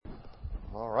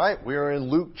All right, we are in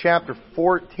Luke chapter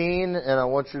 14, and I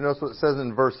want you to notice what it says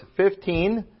in verse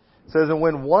 15. It says, "And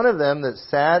when one of them that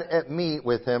sat at meat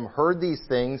with him heard these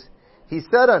things, he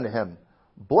said unto him,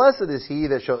 Blessed is he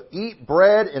that shall eat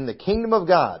bread in the kingdom of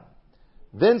God.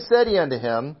 Then said he unto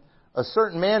him, A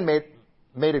certain man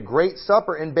made a great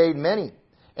supper and bade many,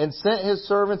 and sent his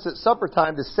servants at supper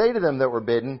time to say to them that were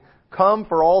bidden, Come,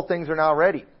 for all things are now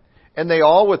ready. And they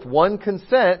all with one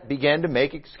consent began to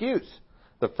make excuse.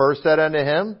 The first said unto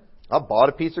him, I bought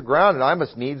a piece of ground, and I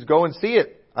must needs go and see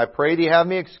it. I pray thee have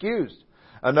me excused.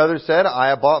 Another said, I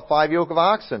have bought 5 yoke of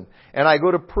oxen, and I go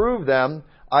to prove them.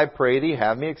 I pray thee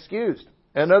have me excused.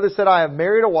 And another said, I have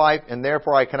married a wife, and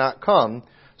therefore I cannot come.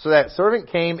 So that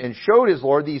servant came and showed his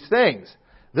lord these things.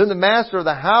 Then the master of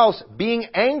the house, being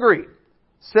angry,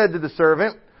 said to the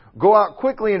servant, Go out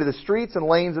quickly into the streets and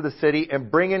lanes of the city, and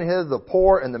bring in hither the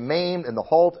poor, and the maimed, and the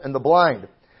halt, and the blind.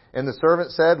 And the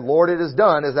servant said, Lord, it is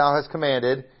done as thou hast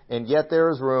commanded, and yet there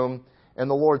is room. And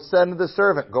the Lord said unto the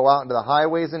servant, Go out into the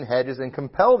highways and hedges, and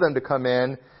compel them to come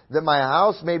in, that my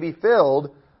house may be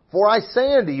filled. For I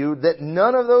say unto you, that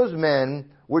none of those men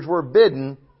which were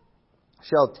bidden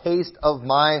shall taste of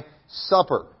my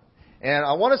supper. And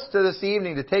I want us to this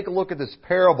evening to take a look at this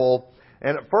parable.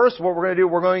 And at first, what we're going to do,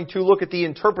 we're going to look at the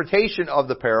interpretation of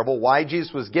the parable, why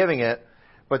Jesus was giving it.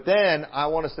 But then I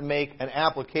want us to make an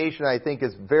application I think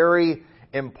is very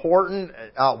important.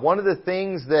 One of the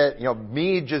things that,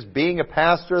 me just being a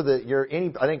pastor,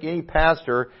 I think any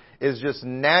pastor is just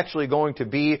naturally going to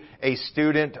be a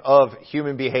student of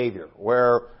human behavior,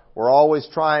 where we're always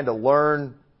trying to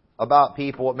learn about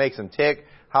people, what makes them tick,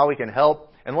 how we can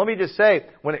help. And let me just say,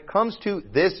 when it comes to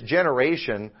this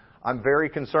generation, I'm very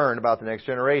concerned about the next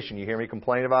generation. You hear me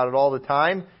complain about it all the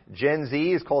time. Gen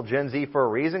Z is called Gen Z for a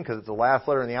reason, because it's the last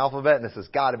letter in the alphabet, and this has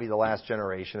got to be the last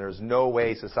generation. There's no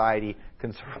way society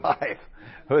can survive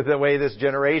with the way this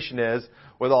generation is,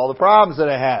 with all the problems that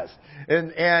it has.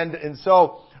 And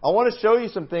so I want to show you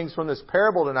some things from this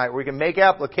parable tonight where we can make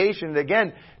application,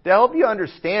 again, to help you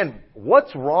understand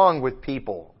what's wrong with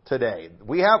people today.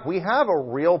 We have a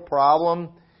real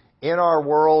problem in our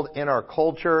world, in our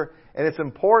culture. And it's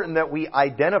important that we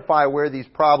identify where these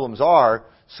problems are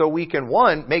so we can,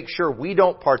 one, make sure we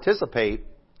don't participate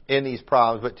in these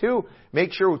problems, but two,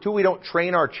 make sure we don't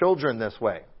train our children this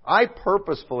way. I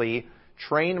purposefully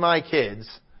train my kids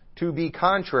to be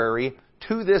contrary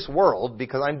to this world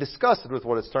because I'm disgusted with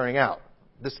what it's turning out.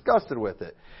 Disgusted with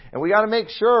it. And we got to make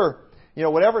sure,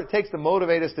 whatever it takes to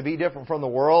motivate us to be different from the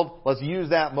world, let's use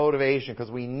that motivation because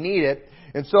we need it.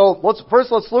 And so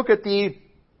let's look at the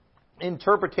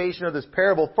interpretation of this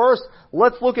parable. First,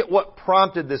 let's look at what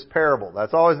prompted this parable.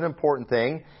 That's always an important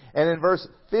thing. And in verse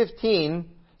 15, it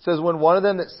says, When one of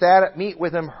them that sat at meat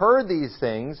with him heard these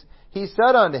things, he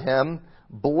said unto him,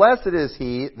 Blessed is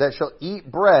he that shall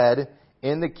eat bread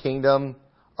in the kingdom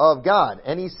of God.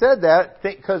 And he said that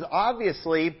because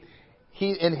obviously,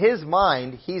 in his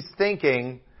mind, he's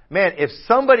thinking, man, if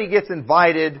somebody gets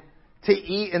invited to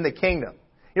eat in the kingdom,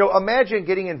 imagine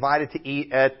getting invited to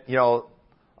eat at,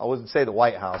 I wouldn't say the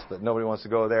White House, but nobody wants to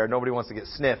go there. Nobody wants to get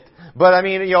sniffed. But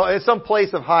it's some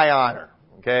place of high honor,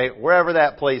 okay? Wherever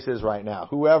that place is right now.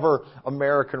 Whoever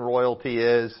American royalty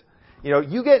is.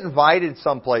 You get invited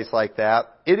someplace like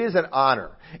that, it is an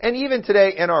honor. And even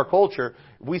today in our culture,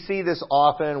 we see this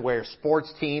often where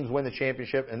sports teams win the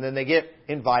championship and then they get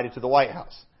invited to the White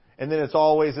House. And then it's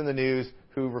always in the news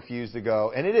who refused to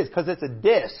go. And it is because it's a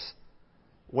diss.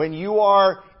 When you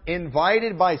are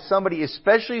invited by somebody,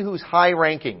 especially who's high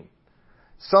ranking,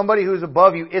 somebody who's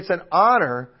above you, it's an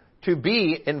honor to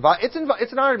be invited.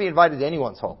 It's an honor to be invited to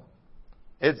anyone's home.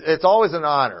 It's always an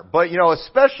honor. But,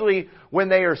 especially when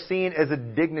they are seen as a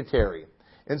dignitary.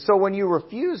 And so when you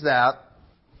refuse that,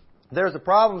 there's a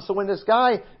problem. So when this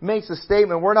guy makes a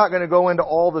statement, we're not going to go into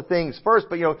all the things first,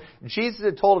 but, Jesus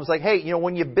had told him, it's like, hey,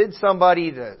 when you bid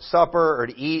somebody to supper or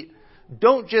to eat,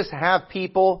 don't just have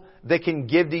people that can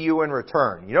give to you in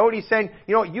return. You know what he's saying?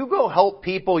 You go help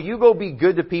people. You go be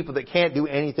good to people that can't do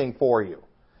anything for you.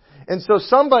 And so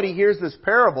somebody hears this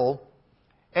parable,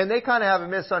 and they kind of have a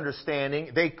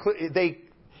misunderstanding.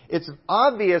 It's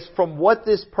obvious from what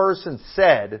this person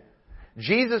said,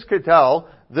 Jesus could tell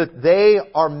that they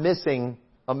are missing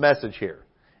a message here.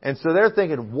 And so they're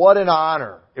thinking, what an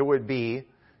honor it would be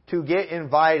to get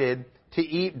invited to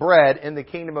eat bread in the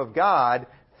kingdom of God,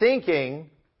 thinking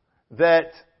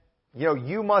that,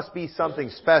 you must be something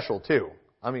special too.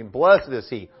 I mean, blessed is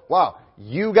he. Wow,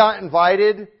 you got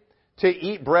invited to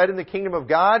eat bread in the kingdom of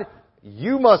God?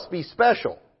 You must be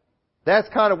special. That's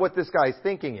kind of what this guy's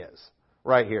thinking is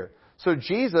right here. So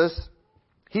Jesus,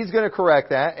 he's going to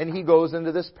correct that, and he goes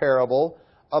into this parable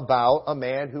about a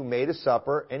man who made a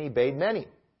supper and he bade many.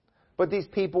 But these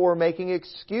people were making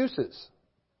excuses.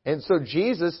 And so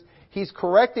Jesus, he's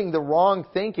correcting the wrong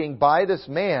thinking by this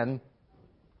man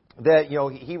that,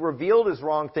 he revealed his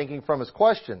wrong thinking from his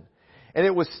question. And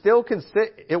it was still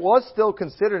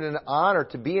considered an honor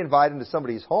to be invited into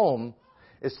somebody's home,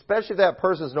 especially that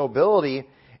person's nobility.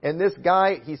 And this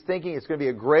guy, he's thinking it's going to be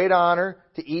a great honor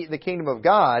to eat in the kingdom of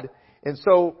God. And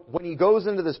so when he goes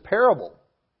into this parable,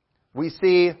 we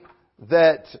see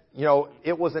that,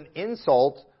 it was an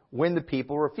insult when the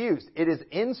people refused. It is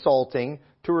insulting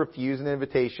to refuse an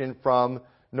invitation from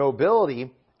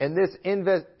nobility. And this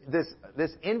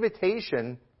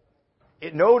invitation,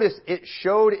 notice it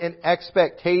showed an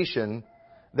expectation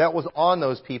that was on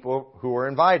those people who were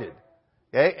invited.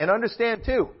 Okay? And understand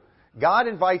too, God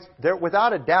invites,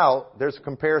 without a doubt, there's a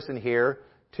comparison here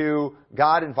to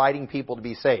God inviting people to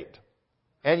be saved.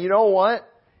 And you know what?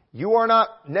 You are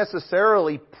not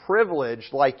necessarily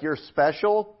privileged like you're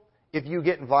special if you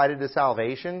get invited to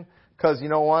salvation. Because you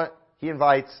know what? He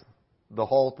invites the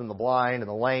halt and the blind and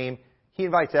the lame. He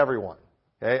invites everyone.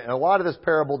 Okay? And a lot of this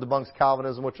parable debunks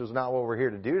Calvinism, which is not what we're here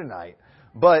to do tonight.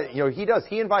 But, he does.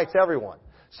 He invites everyone.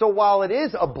 So while it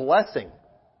is a blessing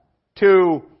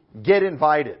to get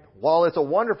invited, while it's a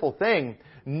wonderful thing,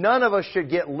 none of us should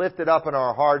get lifted up in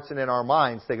our hearts and in our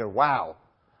minds thinking, wow,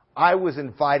 I was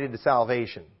invited to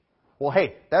salvation. Well,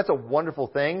 hey, that's a wonderful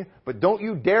thing, but don't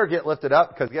you dare get lifted up,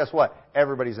 because guess what?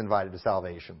 Everybody's invited to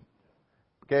salvation.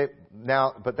 Okay?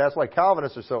 Now, but that's why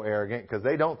Calvinists are so arrogant, because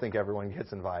they don't think everyone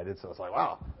gets invited. So it's like,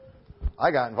 wow,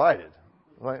 I got invited.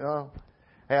 I'm like, oh,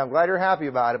 hey, I'm glad you're happy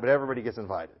about it, but everybody gets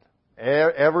invited.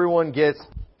 Everyone gets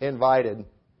invited.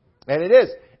 And it is.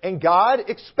 And God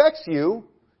expects you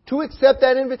to accept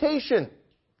that invitation.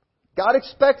 God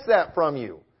expects that from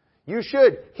you. You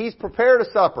should. He's prepared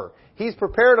a supper. He's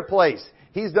prepared a place.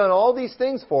 He's done all these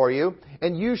things for you,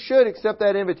 and you should accept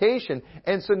that invitation.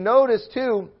 And so notice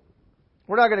too,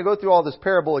 we're not going to go through all this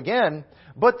parable again,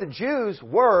 but the Jews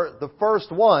were the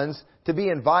first ones to be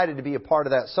invited to be a part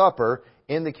of that supper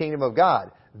in the kingdom of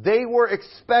God. They were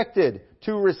expected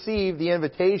to receive the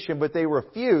invitation, but they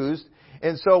refused.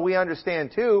 And so we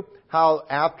understand too how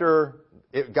after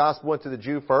gospel went to the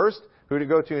Jew first, who to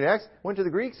go to next? Went to the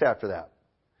Greeks after that.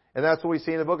 And that's what we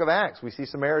see in the book of Acts. We see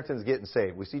Samaritans getting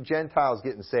saved. We see Gentiles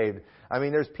getting saved. I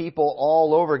mean, there's people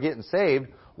all over getting saved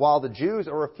while the Jews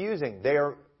are refusing. They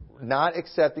are not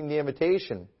accepting the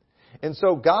invitation. And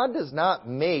so God does not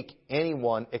make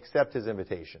anyone accept His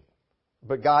invitation.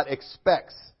 But God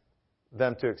expects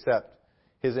them to accept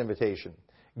His invitation.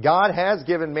 God has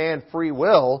given man free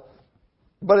will,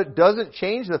 but it doesn't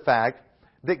change the fact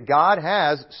that God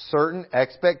has certain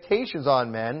expectations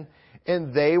on men,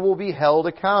 and they will be held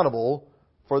accountable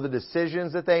for the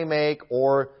decisions that they make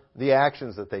or the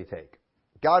actions that they take.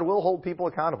 God will hold people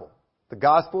accountable. The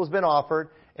gospel has been offered,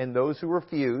 and those who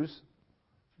refuse,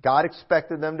 God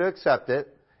expected them to accept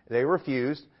it. They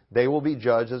refused. They will be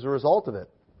judged as a result of it.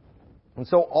 And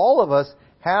so all of us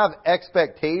have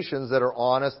expectations that are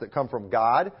on us that come from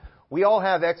God. We all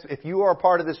have, if you are a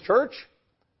part of this church,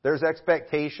 there's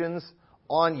expectations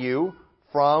on you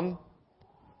from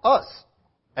us.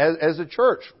 As a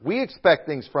church, we expect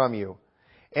things from you.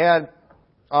 And,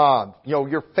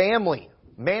 your family,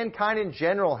 mankind in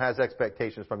general has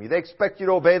expectations from you. They expect you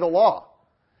to obey the law.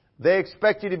 They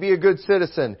expect you to be a good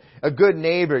citizen, a good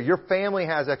neighbor. Your family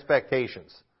has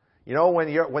expectations.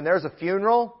 When there's a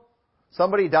funeral,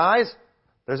 somebody dies,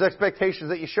 there's expectations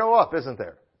that you show up, isn't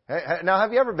there? Now,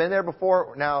 have you ever been there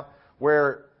before now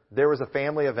where there was a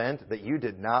family event that you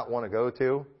did not want to go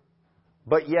to,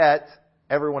 but yet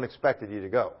everyone expected you to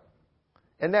go?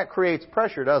 And that creates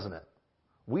pressure, doesn't it?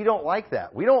 We don't like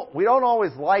that. We don't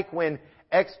always like when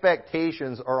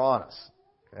expectations are on us.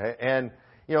 Okay? And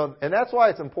that's why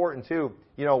it's important too.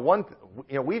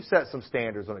 We've set some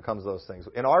standards when it comes to those things.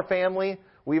 In our family,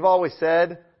 we've always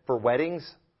said for weddings,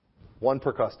 one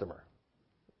per customer.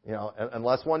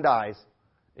 Unless one dies.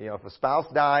 If a spouse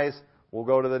dies, we'll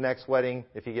go to the next wedding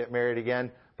if you get married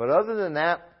again. But other than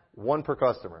that, one per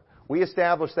customer. We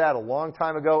established that a long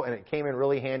time ago, and it came in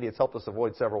really handy. It's helped us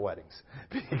avoid several weddings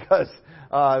because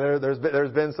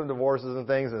there's been some divorces and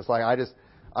things, and it's like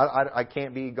I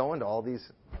can't be going to all these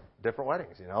different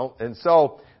weddings, And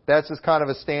so that's just kind of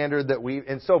a standard that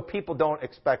and so people don't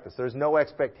expect us. There's no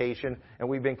expectation, and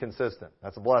we've been consistent.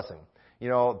 That's a blessing.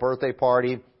 Birthday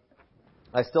party.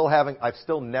 I've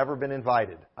still never been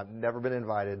invited. I've never been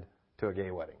invited to a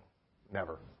gay wedding.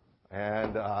 Never.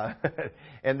 And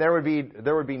and there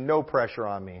would be no pressure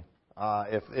on me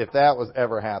if that was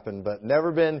ever happened, but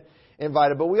never been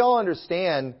invited. But we all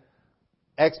understand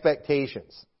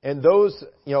expectations. And those,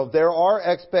 there are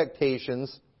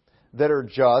expectations that are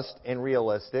just and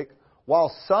realistic,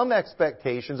 while some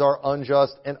expectations are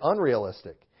unjust and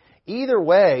unrealistic. Either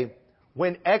way,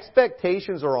 when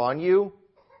expectations are on you,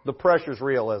 the pressure's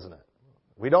real, isn't it?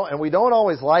 We don't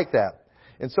always like that.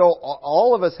 And so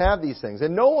all of us have these things.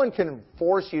 And no one can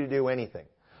force you to do anything.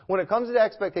 When it comes to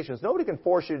expectations, nobody can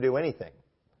force you to do anything.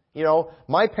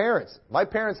 My parents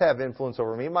have influence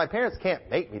over me. My parents can't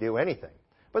make me do anything.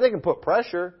 But they can put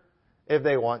pressure if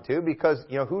they want to, because,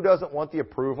 who doesn't want the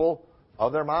approval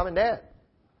of their mom and dad?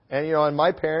 And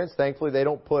my parents, thankfully, they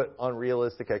don't put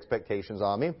unrealistic expectations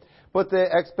on me. But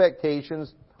the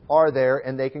expectations are there,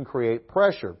 and they can create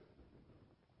pressure.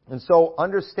 And so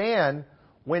understand,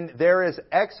 when there is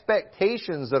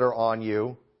expectations that are on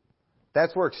you,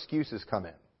 that's where excuses come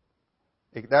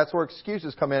in. That's where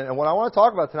excuses come in. And what I want to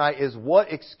talk about tonight is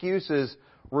what excuses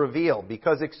reveal.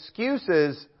 Because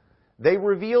excuses, they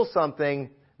reveal something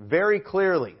very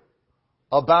clearly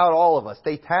about all of us.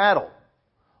 They tattle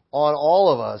on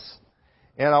all of us.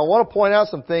 And I want to point out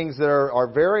some things that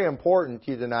are very important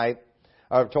to you tonight,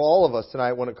 to all of us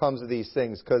tonight when it comes to these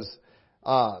things. Because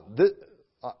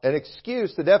an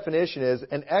excuse, the definition is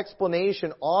an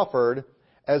explanation offered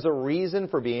as a reason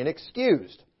for being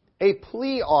excused. A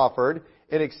plea offered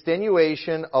in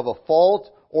extenuation of a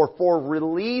fault or for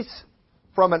release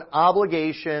from an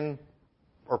obligation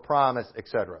or promise,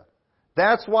 etc.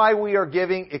 That's why we are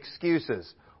giving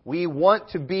excuses. We want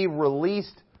to be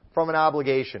released from an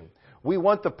obligation. We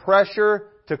want the pressure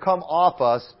to come off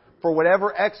us for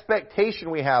whatever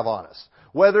expectation we have on us.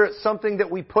 Whether it's something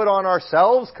that we put on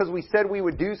ourselves because we said we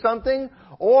would do something,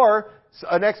 or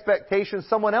an expectation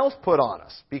someone else put on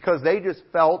us because they just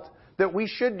felt that we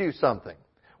should do something.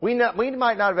 We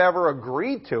might not have ever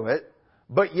agreed to it,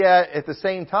 but yet at the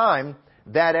same time,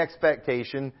 that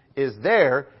expectation is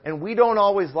there, and we don't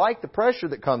always like the pressure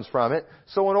that comes from it.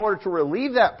 So in order to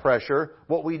relieve that pressure,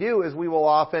 what we do is we will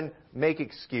often make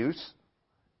excuse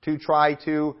to try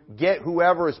to get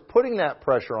whoever is putting that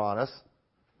pressure on us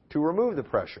to remove the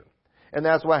pressure. And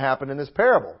that's what happened in this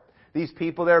parable. These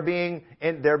people, they're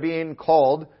being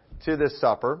called to this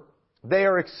supper. They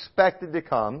are expected to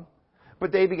come,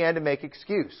 but they began to make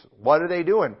excuse. What are they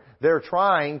doing? They're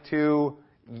trying to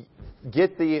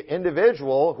get the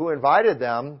individual who invited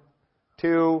them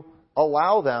to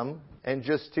allow them and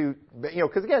just to,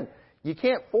 because again, you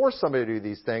can't force somebody to do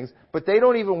these things, but they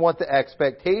don't even want the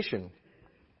expectation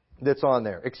that's on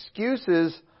there.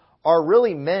 Excuses are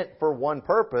really meant for one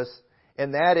purpose,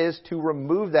 and that is to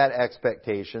remove that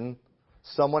expectation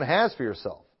someone has for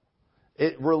yourself.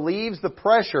 It relieves the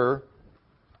pressure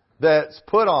that's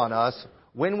put on us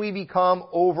when we become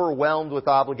overwhelmed with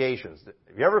obligations.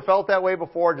 Have you ever felt that way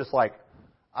before? Just like,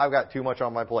 I've got too much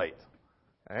on my plate.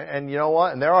 And you know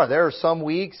what? And there are some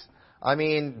weeks,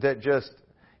 that just,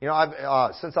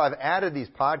 since I've added these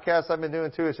podcasts I've been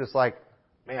doing too, it's just like,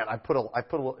 man, I put a,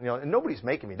 and nobody's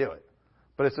making me do it.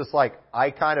 But it's just like, I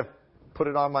kind of put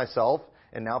it on myself,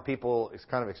 and now people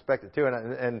kind of expect it too.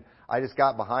 And I just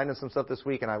got behind on some stuff this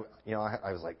week, and I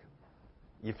was like,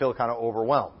 you feel kind of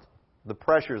overwhelmed. The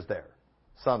pressure's there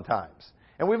sometimes.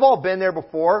 And we've all been there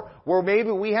before, where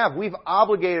maybe we've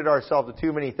obligated ourselves to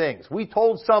too many things. We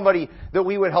told somebody that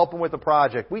we would help them with a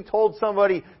project. We told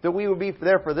somebody that we would be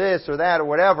there for this or that or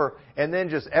whatever, and then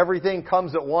just everything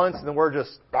comes at once, and then we're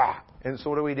just, And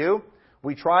so what do?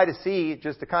 We try to see,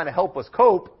 just to kind of help us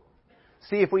cope,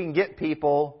 see if we can get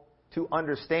people to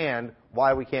understand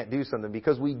why we can't do something,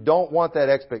 because we don't want that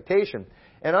expectation.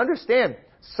 And understand,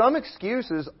 some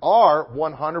excuses are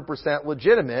 100%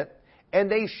 legitimate, and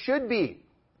they should be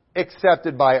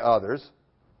accepted by others,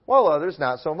 while others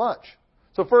not so much.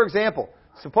 So for example,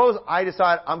 suppose I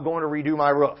decide I'm going to redo my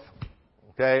roof.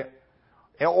 Okay?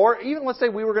 Or even let's say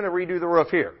we were going to redo the roof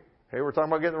here. Okay, we're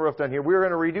talking about getting the roof done here. We were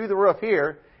going to redo the roof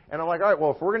here, and I'm like, all right,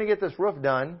 well, if we're going to get this roof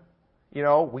done,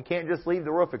 we can't just leave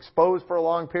the roof exposed for a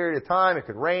long period of time. It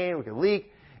could rain, we could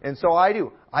leak. And so I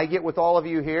get with all of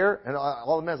you here, and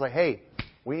all the men's like, hey,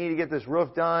 we need to get this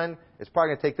roof done. It's probably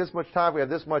going to take this much time. We have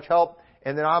this much help.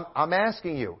 And then I'm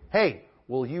asking you, hey,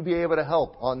 will you be able to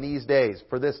help on these days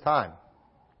for this time?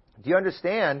 Do you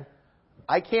understand?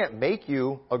 I can't make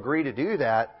you agree to do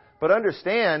that, but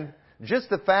understand, just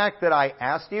the fact that I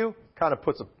asked you kind of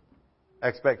puts an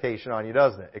expectation on you,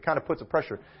 doesn't it? It kind of puts a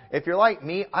pressure. If you're like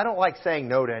me, I don't like saying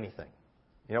no to anything.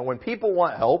 When people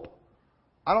want help,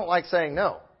 I don't like saying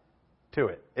no to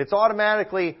it. It's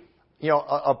automatically,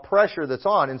 a pressure that's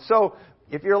on. And so,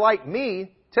 if you're like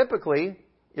me, typically,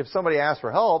 if somebody asks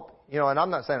for help, and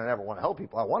I'm not saying I never want to help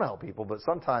people. I want to help people, but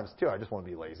sometimes, too, I just want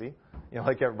to be lazy,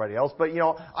 like everybody else. But,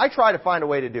 I try to find a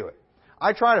way to do it.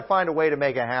 I try to find a way to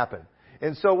make it happen.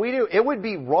 And so we do. It would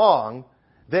be wrong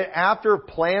that after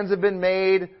plans have been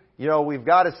made, we've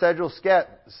got a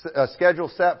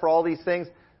schedule set for all these things,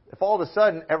 if all of a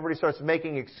sudden everybody starts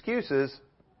making excuses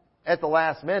at the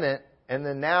last minute, and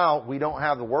then now we don't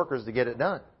have the workers to get it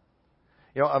done.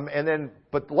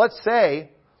 But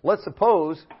let's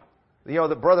suppose,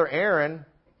 that Brother Aaron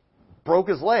broke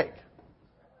his leg.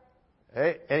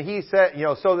 Okay? And he said,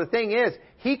 so the thing is,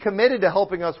 he committed to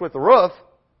helping us with the roof,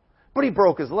 but he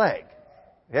broke his leg.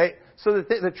 Okay? So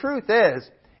the truth is,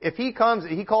 if he calls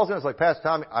in, it's like, Pastor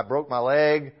Tommy, I broke my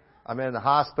leg, I'm in the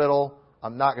hospital,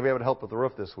 I'm not going to be able to help with the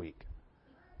roof this week.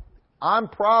 I'm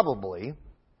probably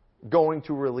going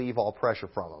to relieve all pressure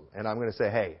from him. And I'm going to say,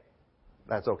 hey,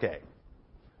 that's okay.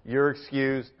 You're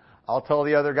excused. I'll tell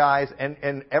the other guys.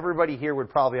 And everybody here would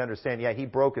probably understand, yeah, he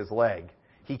broke his leg.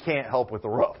 He can't help with the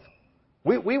roof.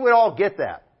 We would all get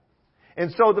that.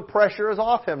 And so the pressure is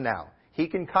off him now. He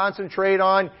can concentrate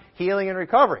on healing and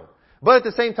recovering. But at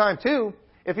the same time, too,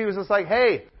 if he was just like,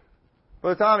 hey,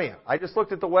 Brother Tommy, I just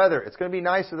looked at the weather. It's going to be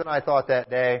nicer than I thought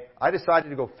that day. I decided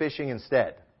to go fishing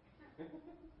instead.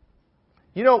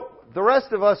 The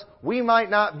rest of us, we might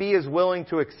not be as willing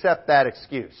to accept that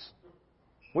excuse.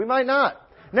 We might not.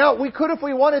 Now, we could if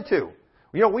we wanted to.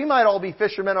 We might all be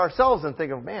fishermen ourselves and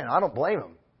think of, man, I don't blame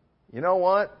him. You know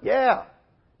what? Yeah.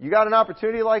 You got an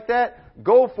opportunity like that?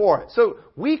 Go for it. So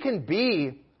we can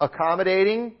be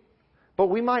accommodating, but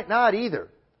we might not either.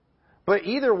 But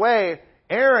either way,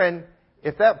 Aaron,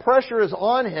 if that pressure is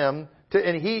on him,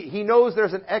 and he knows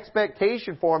there's an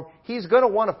expectation for him, he's going to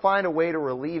want to find a way to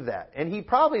relieve that. And he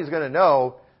probably is going to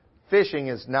know fishing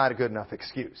is not a good enough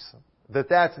excuse.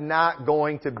 That's not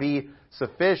going to be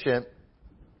sufficient.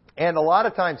 And a lot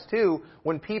of times, too,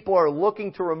 when people are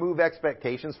looking to remove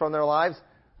expectations from their lives,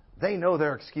 they know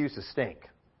their excuses stink.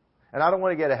 And I don't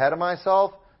want to get ahead of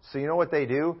myself, so you know what they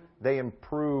do? They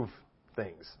improve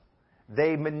things.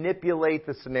 They manipulate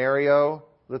the scenario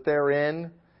that they're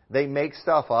in. They make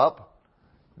stuff up.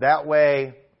 That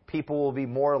way, people will be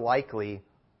more likely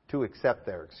to accept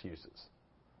their excuses.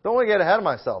 Don't want to get ahead of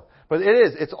myself. But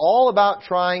it's all about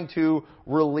trying to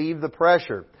relieve the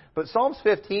pressure. But Psalms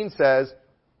 15 says,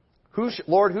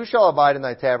 Lord, who shall abide in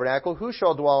thy tabernacle? Who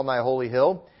shall dwell in thy holy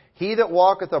hill? He that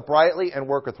walketh uprightly and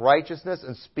worketh righteousness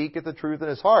and speaketh the truth in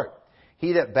his heart.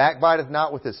 He that backbiteth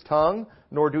not with his tongue,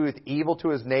 nor doeth evil to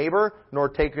his neighbor, nor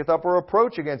taketh up a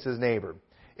reproach against his neighbor.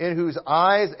 In whose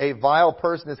eyes a vile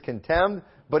person is contemned,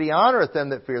 but he honoreth them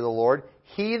that fear the Lord.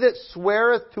 He that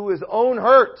sweareth to his own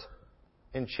hurt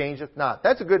and changeth not.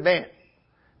 That's a good man.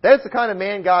 That's the kind of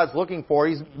man God's looking for.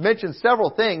 He's mentioned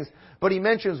several things, but he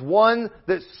mentions one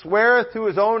that sweareth to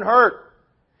his own hurt.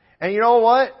 And you know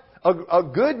what? A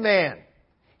good man,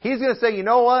 he's going to say, you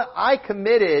know what? I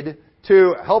committed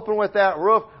to helping with that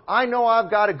roof. I know I've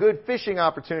got a good fishing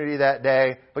opportunity that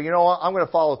day, but you know what? I'm going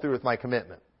to follow through with my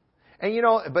commitment. And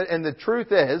and the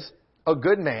truth is, a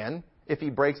good man, if he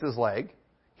breaks his leg,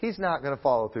 he's not going to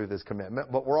follow through this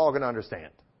commitment, but we're all going to understand.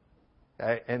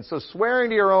 Okay? And so swearing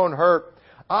to your own hurt,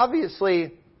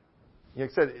 obviously,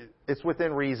 like I said, it's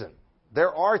within reason.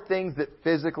 There are things that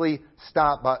physically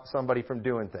stop somebody from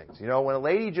doing things. When a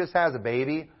lady just has a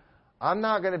baby, I'm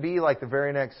not going to be like the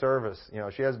very next service.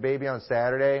 She has a baby on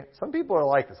Saturday. Some people are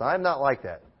like this. I'm not like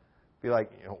that. Be like,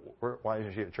 why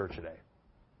isn't she at church today?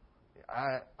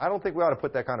 I don't think we ought to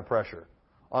put that kind of pressure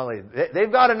on ladies. They've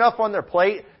got enough on their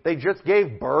plate. They just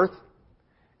gave birth,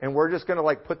 and we're just going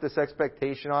to put this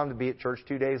expectation on them to be at church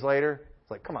 2 days later.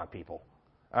 It's like, come on, people.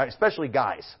 All right, especially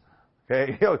guys.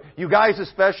 Okay, you guys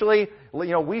especially.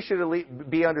 We should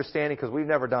be understanding because we've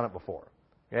never done it before.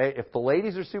 Okay, if the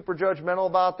ladies are super judgmental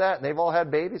about that and they've all had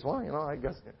babies, well, I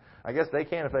guess they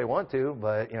can if they want to.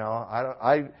 But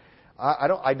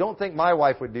I don't think my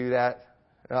wife would do that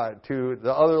to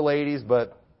the other ladies.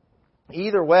 But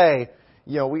either way,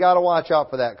 we got to watch out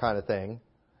for that kind of thing.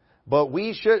 But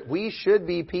we should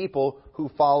be people who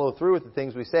follow through with the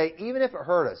things we say, even if it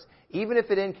hurt us, even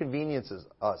if it inconveniences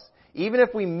us, even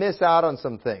if we miss out on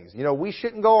some things. We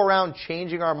shouldn't go around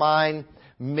changing our mind,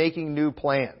 making new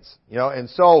plans. And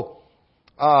so,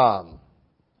 Matthew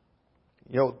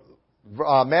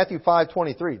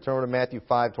 5:23. Turn over to Matthew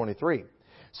 5:23.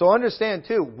 So understand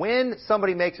too, when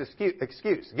somebody makes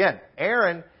excuse, again,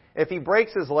 Aaron, if he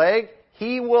breaks his leg,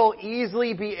 he will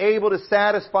easily be able to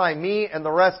satisfy me and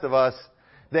the rest of us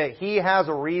that he has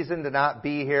a reason to not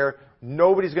be here.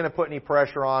 Nobody's going to put any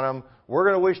pressure on him. We're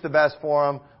going to wish the best for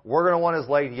him. We're going to want his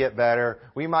leg to get better.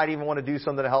 We might even want to do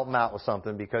something to help him out with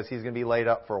something because he's going to be laid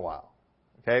up for a while.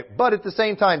 Okay? But at the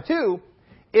same time, too,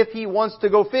 if he wants to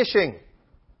go fishing,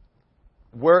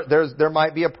 there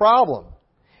might be a problem.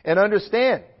 And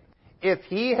understand, if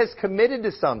he has committed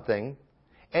to something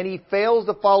and he fails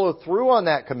to follow through on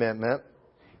that commitment,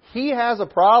 he has a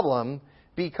problem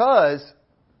because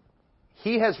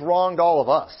he has wronged all of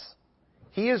us.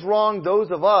 He has wronged those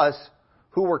of us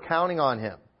who were counting on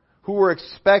him, who were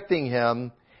expecting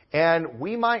him, and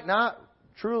we might not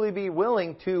truly be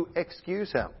willing to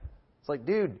excuse him. It's like,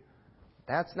 dude,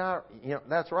 that's not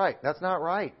right. That's not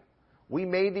right. We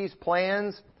made these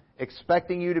plans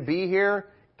expecting you to be here,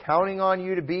 counting on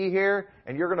you to be here,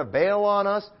 and you're going to bail on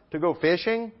us to go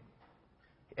fishing?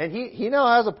 And he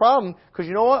now has a problem because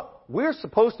you know what? We're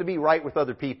supposed to be right with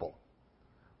other people.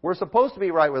 We're supposed to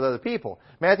be right with other people.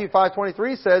 Matthew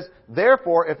 5:23 says,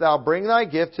 "Therefore, if thou bring thy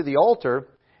gift to the altar,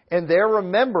 and there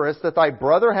rememberest that thy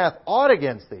brother hath aught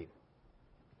against thee."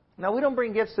 Now, we don't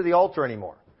bring gifts to the altar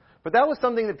anymore. But that was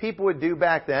something that people would do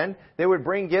back then. They would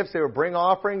bring gifts, they would bring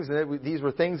offerings, and these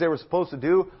were things they were supposed to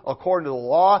do according to the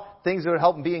law, things that would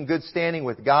help them be in good standing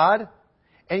with God.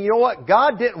 And you know what?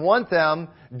 God didn't want them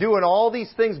doing all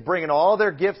these things, bringing all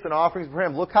their gifts and offerings for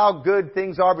Him. Look how good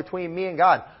things are between me and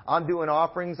God. I'm doing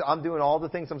offerings, I'm doing all the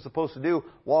things I'm supposed to do,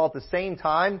 while at the same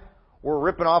time, we're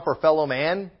ripping off our fellow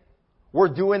man.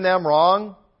 We're doing them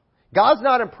wrong. God's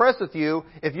not impressed with you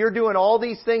if you're doing all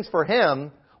these things for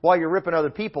Him while you're ripping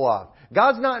other people off.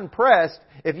 God's not impressed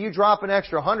if you drop an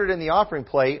extra 100 in the offering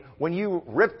plate when you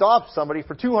ripped off somebody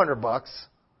for $200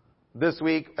 this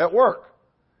week at work.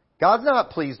 God's not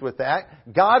pleased with that.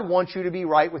 God wants you to be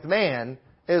right with man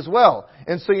as well.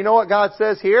 And so you know what God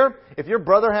says here? If your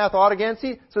brother hath aught against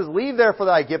thee, it says, "Leave therefore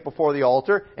thy gift before the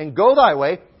altar, and go thy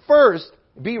way. First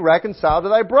be reconciled to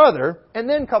thy brother, and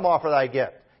then come offer thy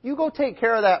gift." You go take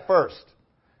care of that first,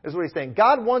 is what He's saying.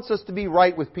 God wants us to be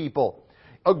right with people.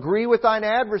 "Agree with thine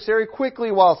adversary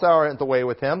quickly whilst thou art at the way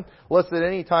with him, lest at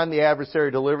any time the adversary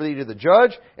deliver thee to the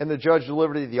judge, and the judge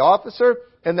deliver thee to the officer,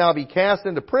 and thou be cast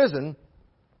into prison.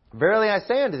 Verily I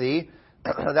say unto thee,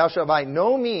 thou shalt by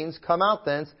no means come out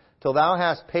thence till thou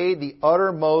hast paid the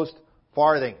uttermost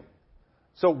farthing."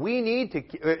 So we need to,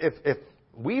 if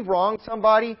we've wronged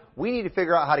somebody, we need to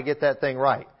figure out how to get that thing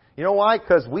right. You know why?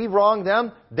 Because we've wronged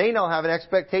them, they now have an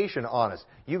expectation on us.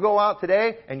 You go out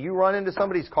today and you run into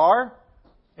somebody's car,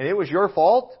 and it was your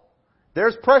fault,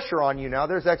 there's pressure on you now.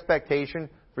 There's expectation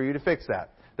for you to fix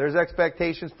that. There's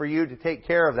expectations for you to take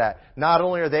care of that. Not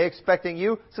only are they expecting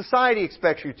you, society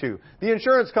expects you to. The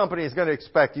insurance company is going to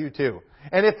expect you to.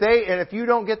 And if you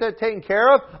don't get that taken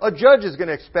care of, a judge is going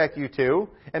to expect you to.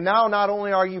 And now not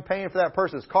only are you paying for that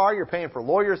person's car, you're paying for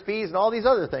lawyers' fees and all these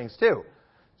other things too.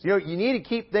 So you need to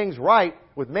keep things right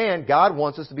with man. God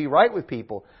wants us to be right with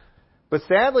people. But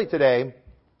sadly today,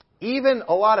 even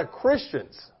a lot of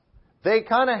Christians, they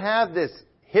kind of have this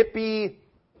hippie,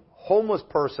 homeless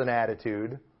person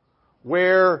attitude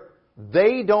where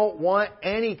they don't want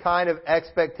any kind of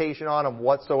expectation on them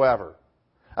whatsoever.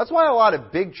 That's why a lot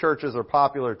of big churches are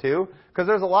popular too, because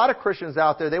there's a lot of Christians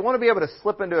out there, they want to be able to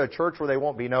slip into a church where they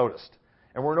won't be noticed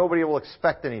and where nobody will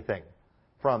expect anything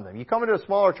from them. You come into a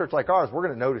smaller church like ours, we're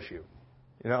going to notice you.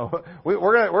 You know, we're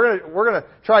going to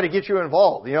try to get you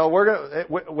involved, you know,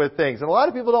 with things. And a lot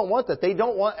of people don't want that. They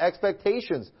don't want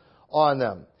expectations on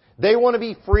them. They want to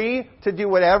be free to do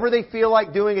whatever they feel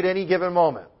like doing at any given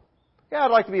moment. Yeah,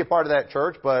 I'd like to be a part of that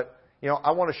church, but, you know,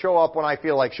 I want to show up when I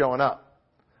feel like showing up.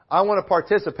 I want to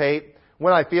participate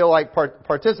when I feel like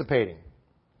participating.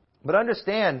 But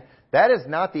understand, that is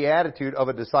not the attitude of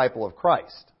a disciple of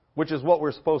Christ, which is what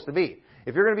we're supposed to be.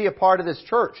 If you're going to be a part of this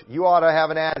church, you ought to have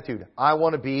an attitude. I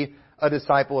want to be a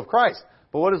disciple of Christ.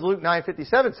 But what does Luke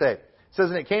 9:57 say? It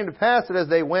says, "And it came to pass that as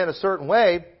they went a certain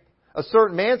way, a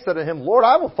certain man said to him, Lord,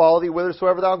 I will follow thee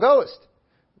whithersoever thou goest.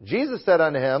 Jesus said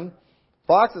unto him,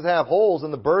 Foxes have holes,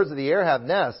 and the birds of the air have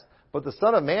nests, but the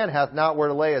Son of Man hath not where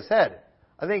to lay his head."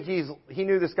 I think he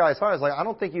knew this guy's heart. He's like, I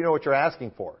don't think you know what you're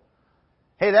asking for.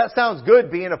 Hey, that sounds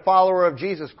good being a follower of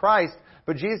Jesus Christ,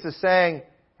 but Jesus is saying,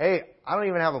 hey, I don't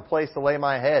even have a place to lay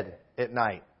my head at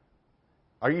night.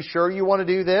 Are you sure you want to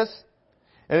do this?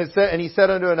 And he said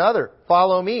unto another,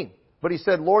 Follow me. But he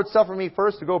said, Lord, suffer me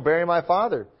first to go bury my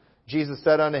father. Jesus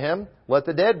said unto him, Let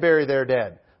the dead bury their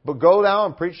dead, but go thou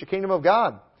and preach the kingdom of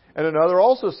God. And another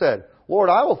also said, Lord,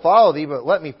 I will follow thee, but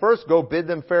let me first go bid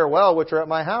them farewell which are at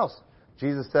my house.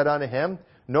 Jesus said unto him,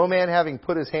 No man having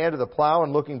put his hand to the plow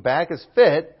and looking back is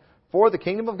fit for the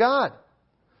kingdom of God.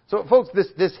 So folks,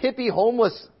 this hippie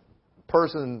homeless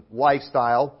person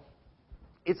lifestyle,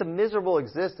 it's a miserable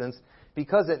existence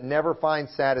because it never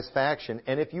finds satisfaction.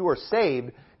 And if you are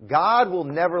saved, God will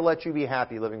never let you be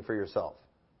happy living for yourself.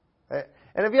 And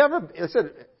have you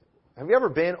ever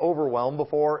been overwhelmed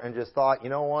before and just thought, you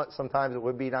know what, sometimes it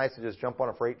would be nice to just jump on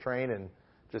a freight train and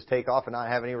just take off and not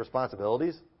have any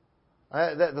responsibilities?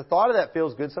 The thought of that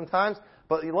feels good sometimes,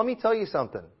 but let me tell you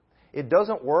something. It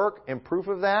doesn't work, and proof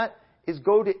of that is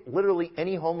go to literally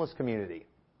any homeless community.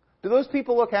 Do those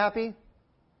people look happy?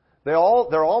 They're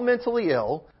all mentally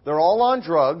ill. They're all on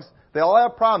drugs. They all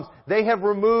have problems. They have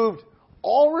removed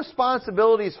all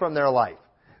responsibilities from their life.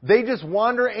 They just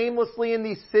wander aimlessly in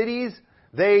these cities.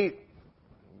 They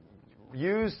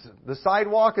use the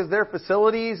sidewalk as their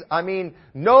facilities. I mean,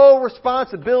 no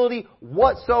responsibility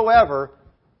whatsoever.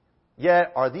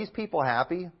 Yet, are these people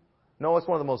happy? No, it's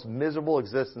one of the most miserable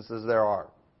existences there are.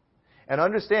 And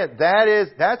understand,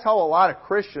 that's how a lot of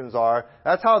Christians are.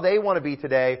 That's how they want to be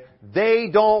today. They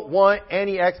don't want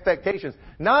any expectations.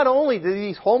 Not only do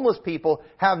these homeless people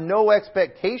have no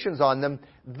expectations on them,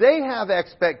 they have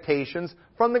expectations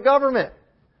from the government.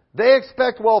 They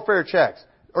expect welfare checks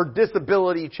or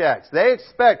disability checks. They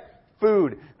expect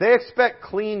food. They expect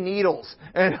clean needles.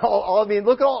 And I mean,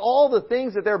 look at all the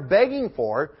things that they're begging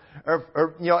for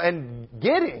and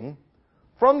getting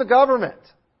from the government.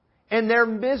 And they're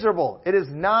miserable. It is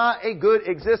not a good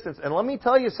existence. And let me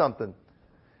tell you something.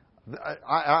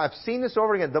 I've seen this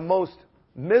over again. The most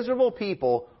miserable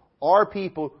people are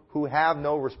people who have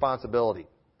no responsibility.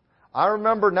 I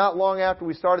remember not long after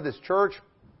we started this church,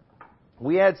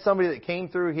 we had somebody that came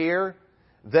through here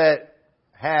that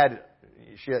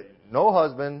she had no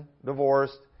husband,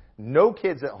 divorced, no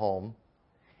kids at home,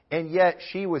 and yet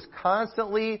she was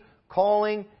constantly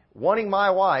calling, wanting my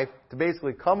wife to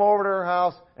basically come over to her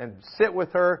house and sit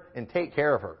with her and take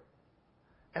care of her.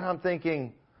 And I'm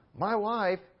thinking, my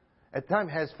wife at the time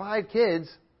has 5 kids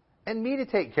and me to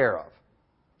take care of.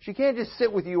 She can't just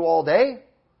sit with you all day.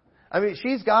 I mean,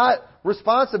 she's got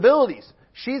responsibilities.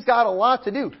 She's got a lot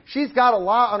to do. She's got a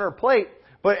lot on her plate.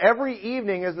 But every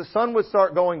evening as the sun would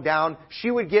start going down, she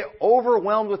would get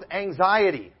overwhelmed with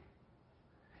anxiety.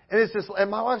 And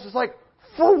my wife's just like,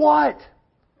 for what?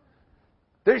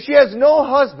 She has no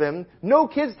husband, no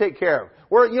kids to take care of.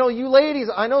 Where, you ladies,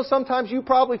 I know sometimes you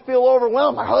probably feel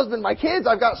overwhelmed. My husband, my kids,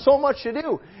 I've got so much to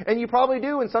do. And you probably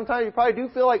do, and sometimes you probably do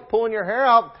feel like pulling your hair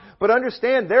out. But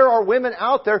understand, there are women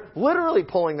out there literally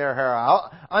pulling their hair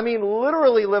out. I mean,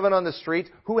 literally living on the streets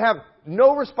who have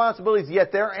no responsibilities,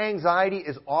 yet their anxiety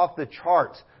is off the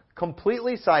charts.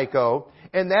 Completely psycho.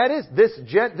 And that is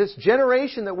this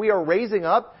generation that we are raising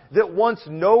up that wants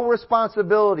no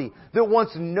responsibility, that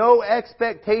wants no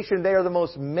expectation. They are the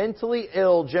most mentally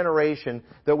ill generation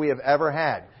that we have ever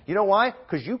had. You know why?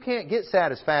 Because you can't get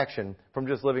satisfaction from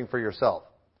just living for yourself.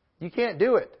 You can't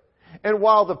do it. And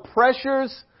while the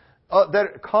pressures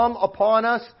that come upon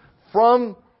us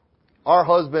from our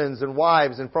husbands and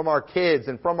wives and from our kids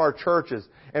and from our churches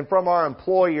and from our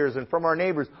employers and from our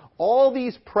neighbors, all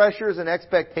these pressures and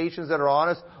expectations that are on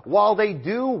us, while they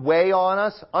do weigh on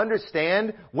us,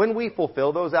 understand when we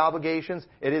fulfill those obligations,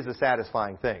 it is a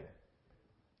satisfying thing.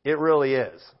 It really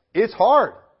is. It's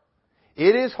hard.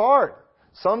 It is hard.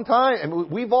 Sometimes, and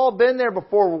we've all been there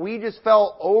before, where we just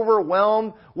felt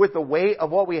overwhelmed with the weight of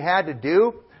what we had to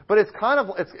do. But it's kind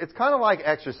of like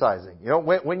exercising.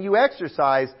 When you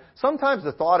exercise, sometimes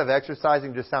the thought of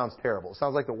exercising just sounds terrible. It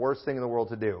sounds like the worst thing in the world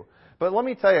to do. But let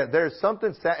me tell you, there's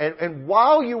something, and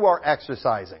while you are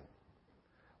exercising,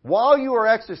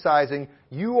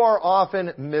 you are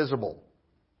often miserable.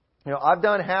 I've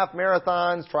done half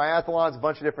marathons, triathlons, a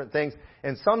bunch of different things,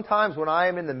 and sometimes when I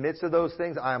am in the midst of those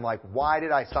things, I am like, why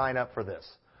did I sign up for this?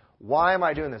 Why am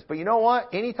I doing this? But you know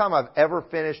what? Anytime I've ever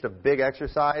finished a big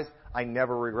exercise, I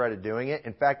never regretted doing it.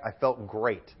 In fact, I felt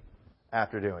great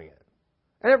after doing it.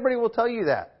 And everybody will tell you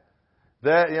that.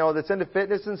 That's into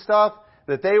fitness and stuff,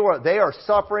 that they are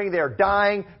suffering, they are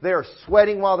dying, they are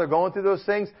sweating while they're going through those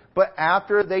things. But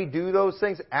after they do those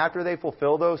things, after they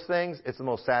fulfill those things, it's the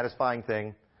most satisfying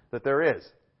thing that there is.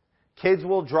 Kids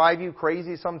will drive you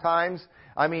crazy sometimes.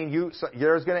 I mean,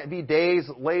 there's going to be days,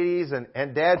 ladies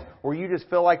and dads, where you just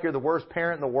feel like you're the worst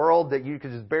parent in the world, that you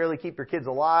can just barely keep your kids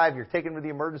alive. You're taken to the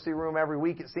emergency room every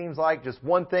week, it seems like, just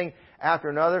one thing after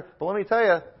another. But let me tell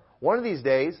you, one of these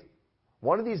days,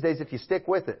 if you stick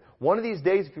with it, one of these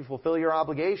days, if you fulfill your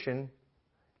obligation,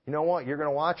 you know what? You're going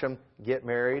to watch them get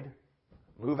married,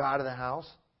 move out of the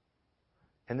house,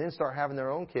 and then start having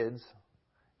their own kids.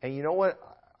 And you know what?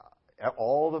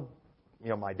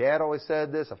 My dad always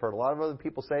said this. I've heard a lot of other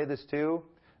people say this too,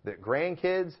 that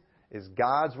grandkids is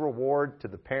God's reward to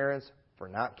the parents for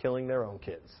not killing their own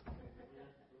kids.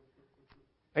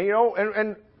 And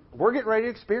and we're getting ready to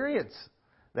experience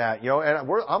that,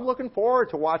 and I'm looking forward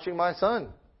to watching my son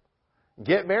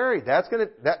get married. It's going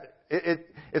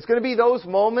to be those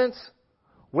moments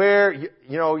where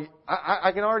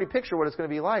I can already picture what it's going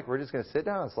to be like. We're just going to sit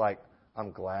down. It's like,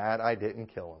 I'm glad I didn't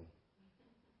kill him.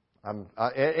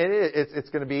 It's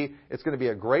going to be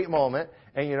a great moment,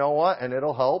 and you know what? And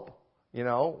it'll help,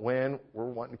 when we're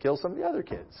wanting to kill some of the other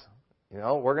kids.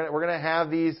 We're going to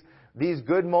have these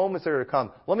good moments that are to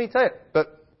come. Let me tell you,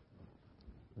 but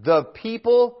the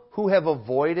people who have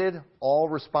avoided all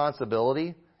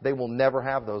responsibility, they will never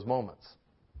have those moments.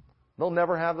 They'll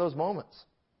never have those moments.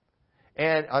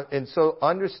 And so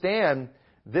understand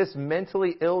this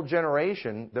mentally ill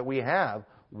generation that we have,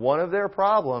 one of their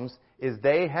problems is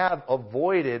they have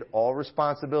avoided all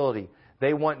responsibility.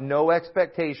 They want no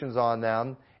expectations on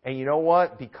them. And you know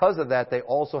what? Because of that, they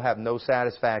also have no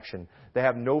satisfaction. They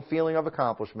have no feeling of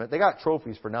accomplishment. They got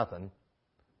trophies for nothing.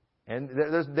 And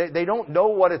they don't know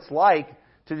what it's like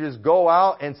to just go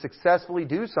out and successfully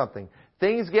do something.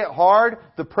 Things get hard,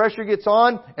 the pressure gets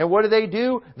on, and what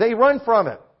do? They run from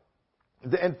it.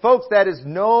 And folks, that is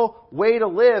no way to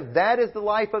live. That is the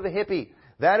life of a hippie.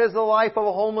 That is the life of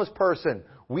a homeless person.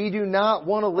 We do not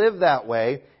want to live that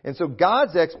way. And so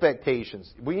God's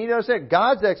expectations, we need to understand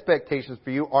God's expectations for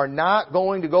you are not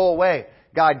going to go away.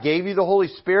 God gave you the Holy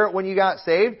Spirit when you got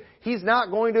saved. He's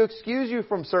not going to excuse you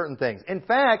from certain things. In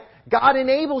fact, God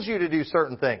enables you to do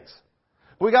certain things.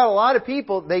 We got a lot of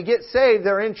people, they get saved,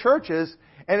 they're in churches,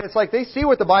 and it's like they see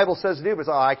what the Bible says to do, but it's,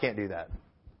 I can't do that.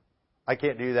 I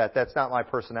can't do that. That's not my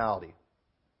personality.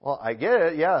 Well, I get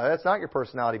it. Yeah, that's not your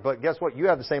personality. But guess what? You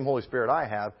have the same Holy Spirit I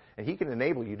have, and He can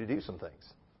enable you to do some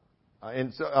things.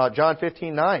 In John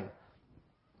 15:9,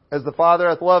 as the Father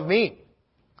hath loved me,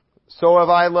 so have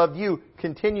I loved you.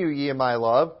 Continue ye in my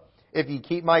love. If ye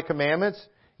keep my commandments,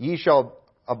 ye shall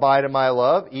abide in my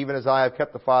love, even as I have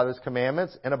kept the Father's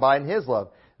commandments and abide in His love.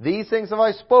 These things have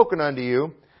I spoken unto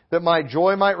you, that my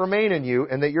joy might remain in you,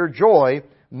 and that your joy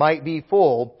might be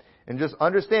full. And just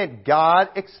understand, God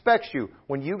expects you.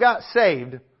 When you got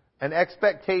saved, an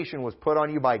expectation was put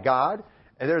on you by God,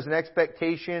 and there's an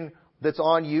expectation that's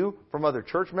on you from other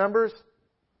church members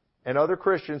and other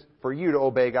Christians for you to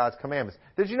obey God's commandments.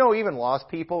 Did you know even lost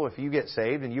people, if you get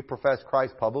saved and you profess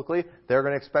Christ publicly, they're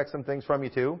going to expect some things from you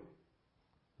too?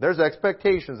 There's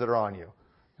expectations that are on you.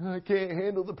 I can't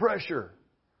handle the pressure.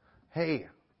 Hey,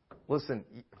 listen,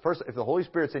 first, if the Holy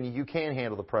Spirit's in you, you can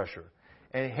handle the pressure.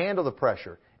 And handle the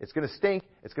pressure. It's going to stink.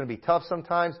 It's going to be tough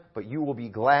sometimes, but you will be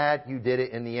glad you did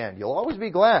it in the end. You'll always be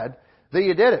glad that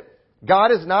you did it.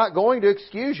 God is not going to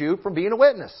excuse you from being a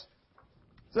witness.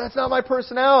 So that's not my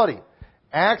personality.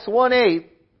 Acts 1:8,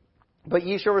 but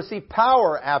ye shall receive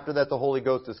power after that the Holy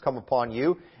Ghost has come upon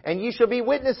you, and ye shall be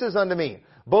witnesses unto me,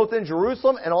 both in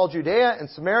Jerusalem and all Judea and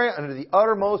Samaria, and to the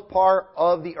uttermost part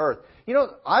of the earth.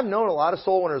 I've known a lot of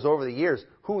soul winners over the years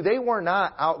who they were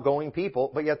not outgoing people,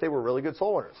 but yet they were really good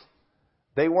soul winners.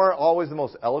 They weren't always the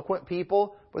most eloquent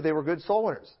people, but they were good soul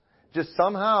winners. Just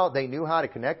somehow they knew how to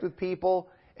connect with people.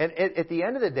 And at the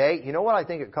end of the day, you know what I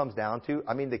think it comes down to?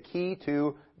 I mean, the key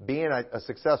to being a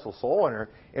successful soul winner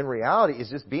in reality is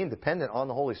just being dependent on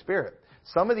the Holy Spirit.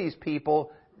 Some of these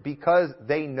people, because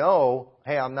they know,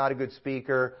 hey, I'm not a good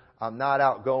speaker, I'm not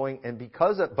outgoing,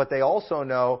 but they also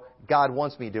know God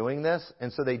wants me doing this,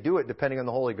 and so they do it depending on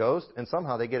the Holy Ghost, and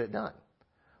somehow they get it done.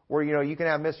 Where, you can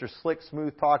have Mr. Slick,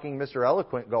 smooth talking, Mr.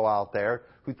 Eloquent go out there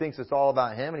who thinks it's all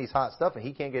about him and he's hot stuff and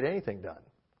he can't get anything done.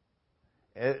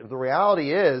 The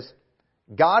reality is,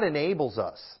 God enables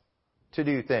us to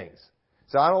do things.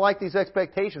 So I don't like these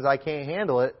expectations. I can't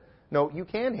handle it. No, you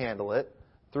can handle it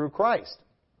through Christ.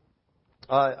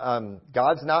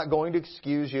 God's not going to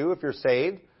excuse you if you're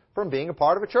saved from being a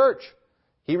part of a church.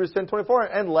 Hebrews 10:24,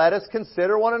 and let us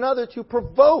consider one another to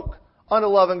provoke unto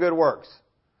love and good works.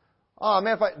 Oh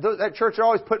man, that church are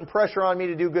always putting pressure on me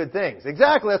to do good things.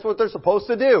 Exactly, that's what they're supposed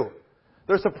to do.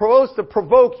 They're supposed to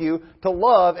provoke you to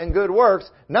love and good works,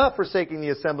 not forsaking the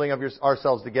assembling of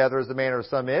ourselves together as the manner of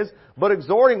some is, but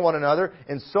exhorting one another,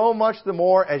 and so much the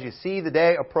more as you see the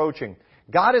day approaching.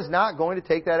 God is not going to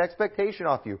take that expectation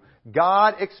off you.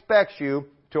 God expects you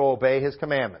to obey His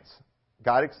commandments.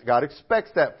 God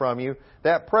expects that from you.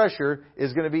 That pressure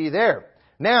is going to be there.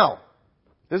 Now,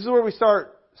 this is where we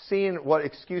start seeing what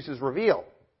excuses reveal.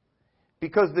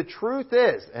 Because the truth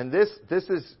is, and this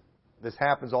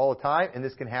happens all the time, and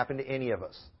this can happen to any of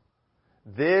us.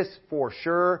 This, for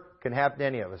sure, can happen to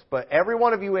any of us. But every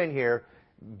one of you in here,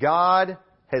 God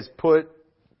has put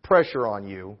pressure on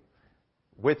you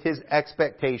with His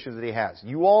expectations that He has.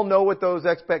 You all know what those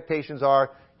expectations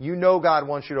are. You know God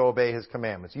wants you to obey His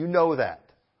commandments. You know that.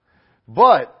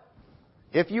 But,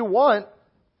 if you want,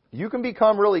 you can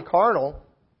become really carnal.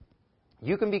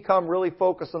 You can become really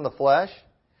focused on the flesh.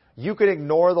 You can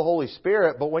ignore the Holy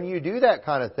Spirit, but when you do that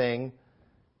kind of thing,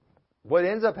 what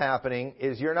ends up happening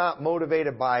is you're not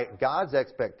motivated by God's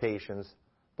expectations,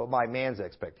 but by man's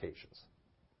expectations.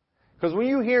 Because when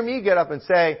you hear me get up and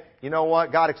say, you know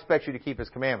what, God expects you to keep His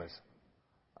commandments,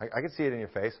 I can see it in your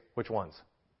face. Which ones?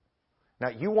 Now,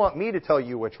 you want me to tell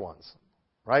you which ones,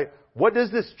 right? What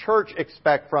does this church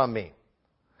expect from me?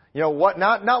 You know, what?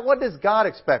 Not what does God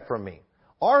expect from me?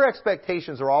 Our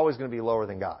expectations are always going to be lower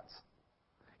than God's.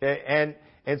 Okay?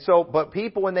 But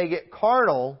people, when they get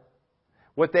carnal,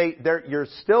 you're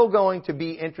still going to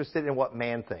be interested in what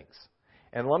man thinks.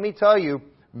 And let me tell you,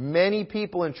 many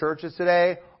people in churches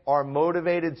today are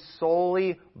motivated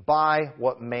solely by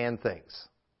what man thinks.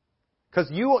 Because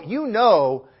you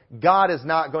know God is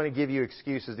not going to give you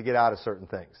excuses to get out of certain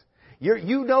things.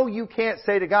 You know you can't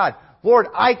say to God, Lord,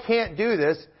 I can't do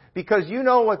this, because you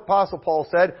know what Apostle Paul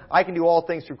said, I can do all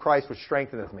things through Christ which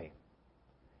strengtheneth me.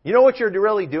 You know what you're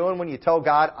really doing when you tell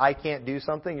God, I can't do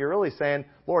something? You're really saying,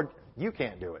 Lord, you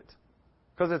can't do it.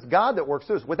 Because it's God that works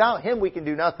through us. Without Him, we can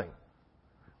do nothing.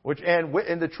 And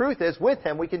the truth is, with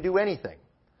Him, we can do anything.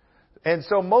 And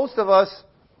so most of us,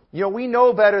 you know, we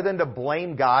know better than to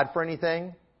blame God for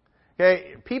anything.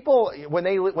 Okay, people, when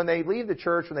they leave the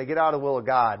church, when they get out of the will of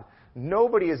God,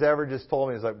 nobody has ever just told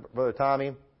me, it's like, Brother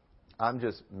Tommy, I'm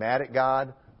just mad at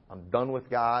God. I'm done with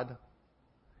God.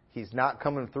 He's not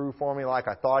coming through for me like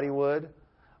I thought He would.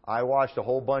 I watched a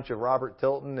whole bunch of Robert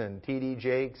Tilton and T.D.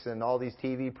 Jakes and all these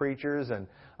TV preachers, and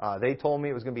they told me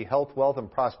it was going to be health, wealth,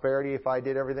 and prosperity if I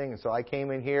did everything. And so I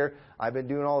came in here. I've been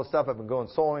doing all this stuff. I've been going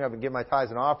souling. I've been giving my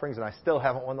tithes and offerings, and I still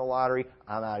haven't won the lottery.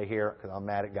 I'm out of here because I'm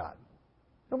mad at God.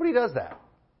 Nobody does that.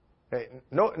 Okay?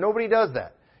 Nobody does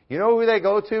that. You know who they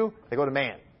go to? They go to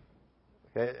man.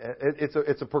 Okay?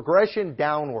 It's a progression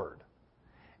downward.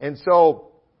 And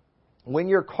so when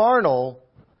you're carnal,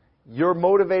 you're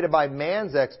motivated by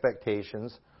man's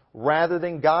expectations rather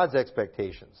than God's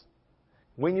expectations.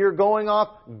 When you're going off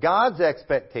God's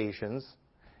expectations,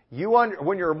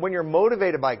 when you're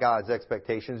motivated by God's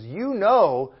expectations, you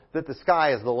know that the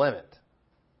sky is the limit.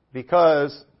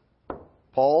 Because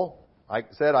Paul, I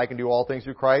said, I can do all things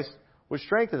through Christ, which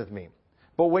strengtheneth me.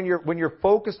 But when you're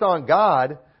focused on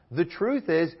God, the truth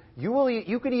is,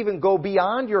 you can even go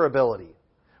beyond your ability.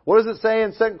 What does it say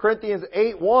in 2 Corinthians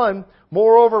 8:1?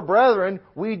 Moreover, brethren,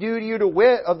 we do to you to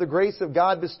wit of the grace of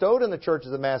God bestowed in the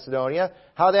churches of Macedonia,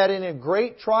 how that in a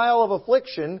great trial of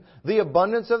affliction, the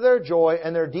abundance of their joy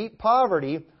and their deep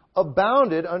poverty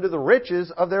abounded under the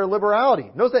riches of their liberality.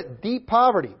 Notice that deep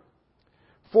poverty.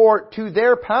 For to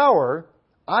their power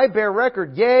I bear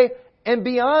record, yea, and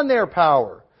beyond their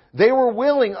power. They were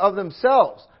willing of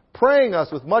themselves, praying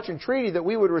us with much entreaty that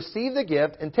we would receive the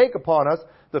gift and take upon us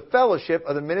the fellowship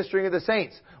of the ministering of the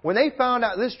saints. When they found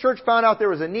out, this church found out there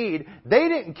was a need, they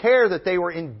didn't care that they were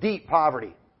in deep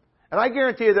poverty. And I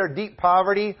guarantee you their deep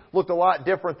poverty looked a lot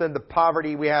different than the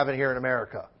poverty we have in here in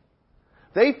America.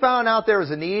 They found out there was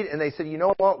a need and they said, you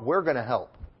know what, we're going to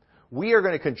help. We are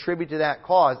going to contribute to that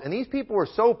cause. And these people were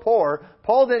so poor,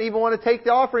 Paul didn't even want to take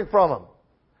the offering from them.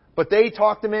 But they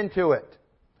talked them into it.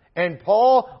 And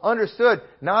Paul understood,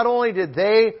 not only did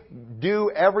they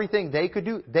do everything they could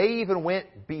do, they even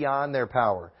went beyond their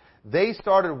power. They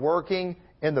started working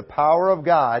in the power of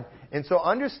God. And so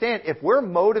understand, if we're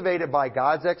motivated by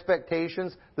God's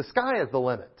expectations, the sky is the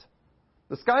limit.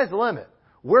 The sky is the limit.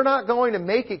 We're not going to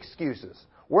make excuses.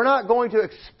 We're not going to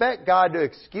expect God to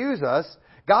excuse us.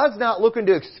 God's not looking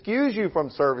to excuse you from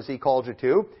service He called you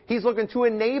to. He's looking to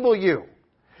enable you.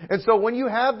 And so when you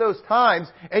have those times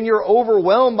and you're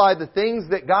overwhelmed by the things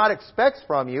that God expects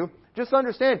from you, just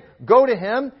understand, go to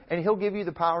Him and He'll give you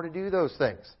the power to do those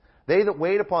things. They that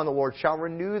wait upon the Lord shall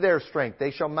renew their strength. They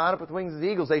shall mount up with wings as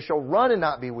eagles. They shall run and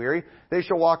not be weary. They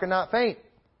shall walk and not faint.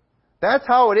 That's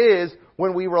how it is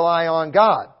when we rely on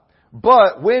God.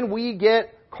 But when we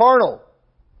get carnal,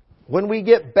 when we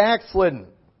get backslidden,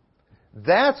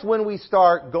 that's when we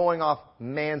start going off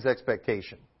man's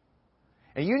expectation.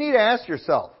 And you need to ask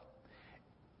yourself,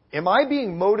 am I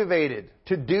being motivated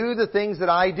to do the things that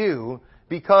I do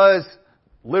because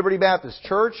Liberty Baptist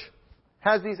Church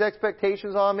has these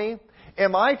expectations on me?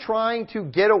 Am I trying to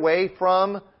get away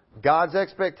from God's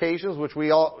expectations, which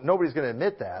nobody's going to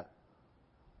admit that?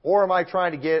 Or am I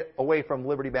trying to get away from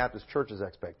Liberty Baptist Church's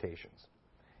expectations?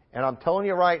 And I'm telling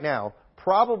you right now,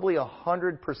 probably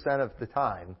 100% of the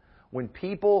time, when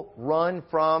people run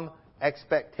from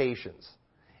expectations,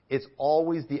 it's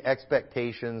always the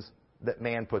expectations that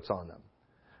man puts on them.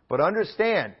 But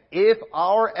understand, if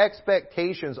our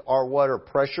expectations are what are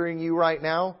pressuring you right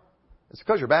now, it's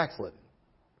because you're backslidden.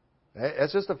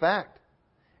 That's just a fact.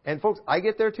 And folks, I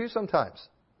get there too sometimes.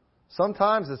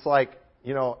 Sometimes it's like,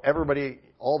 everybody,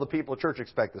 all the people at church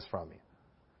expect this from me.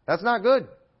 That's not good.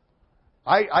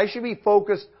 I should be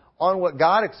focused on what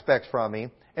God expects from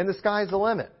me, and the sky's the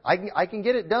limit. I can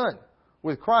get it done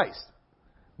with Christ.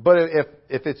 But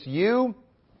if it's you,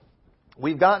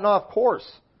 we've gotten off course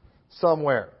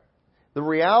somewhere. The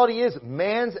reality is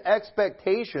man's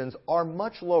expectations are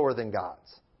much lower than God's.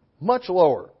 Much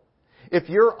lower. If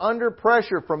you're under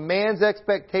pressure from man's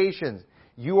expectations,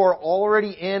 you are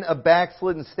already in a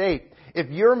backslidden state. If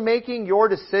you're making your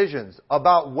decisions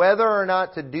about whether or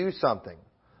not to do something,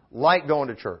 like going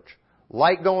to church,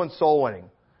 like going soul winning,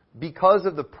 because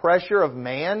of the pressure of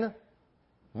man,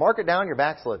 mark it down, you're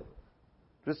backslidden.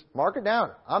 Just mark it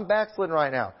down. I'm backslidden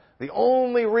right now. The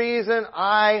only reason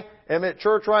I am at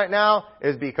church right now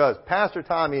is because Pastor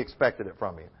Tommy expected it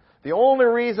from me. The only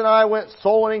reason I went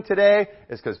soul winning today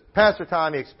is because Pastor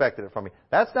Tommy expected it from me.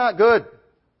 That's not good.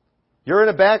 You're in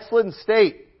a backslidden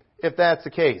state if that's the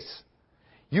case.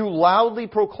 You loudly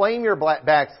proclaim your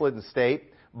backslidden state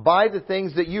by the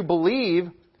things that you believe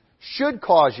should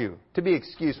cause you to be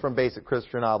excused from basic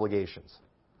Christian obligations.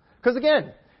 Because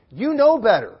again, you know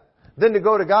better than to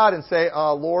go to God and say,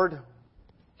 Lord,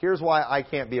 here's why I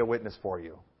can't be a witness for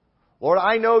you. Lord,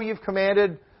 I know you've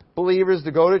commanded believers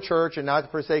to go to church and not to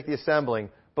forsake the assembling,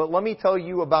 but let me tell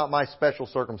you about my special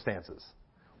circumstances.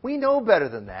 We know better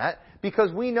than that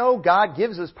because we know God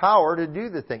gives us power to do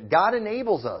the thing. God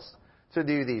enables us to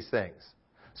do these things.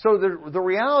 So the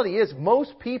reality is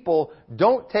most people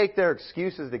don't take their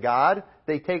excuses to God,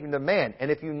 they take them to man. And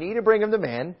if you need to bring them to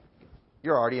man,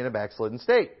 you're already in a backslidden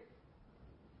state.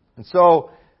 And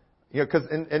so, because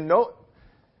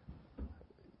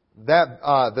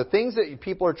the things that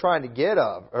people are trying to get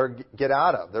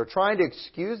out of, they're trying to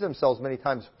excuse themselves many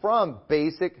times from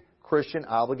basic Christian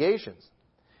obligations.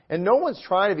 And no one's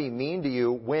trying to be mean to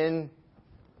you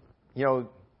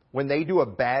when they do a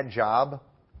bad job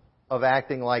of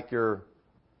acting like your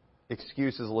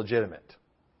excuse is legitimate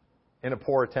in a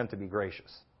poor attempt to be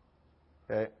gracious.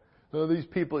 Okay? Oh, these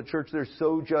people at church, they're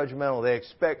so judgmental. They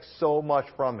expect so much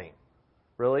from me.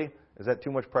 Really? Is that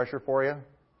too much pressure for you?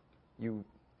 You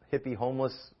hippie,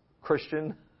 homeless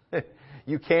Christian?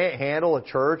 You can't handle a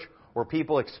church where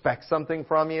people expect something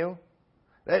from you?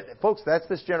 Folks, that's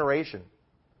this generation.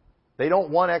 They don't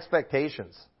want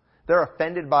expectations. They're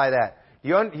offended by that.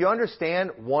 You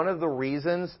understand one of the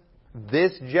reasons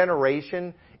this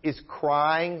generation is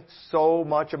crying so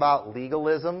much about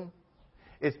legalism?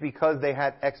 It's because they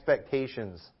had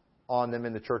expectations on them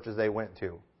in the churches they went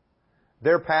to.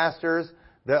 Their pastors,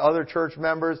 the other church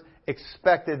members,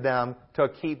 expected them to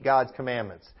keep God's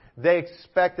commandments. They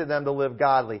expected them to live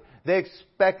godly. They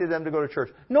expected them to go to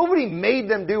church. Nobody made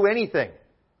them do anything.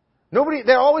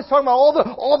 They're always talking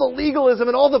about all the legalism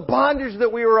and all the bondage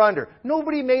that we were under.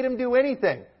 Nobody made them do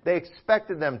anything. They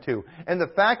expected them to. And the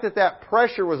fact that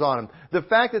pressure was on them, the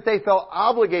fact that they felt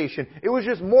obligation, it was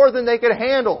just more than they could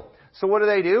handle. So what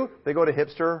do? They go to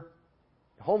hipster,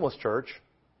 homeless church,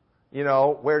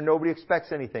 where nobody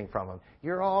expects anything from them.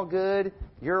 You're all good.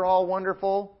 You're all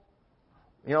wonderful.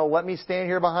 Let me stand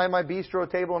here behind my bistro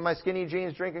table in my skinny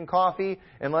jeans drinking coffee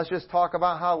and let's just talk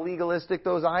about how legalistic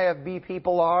those IFB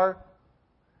people are.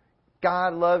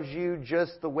 God loves you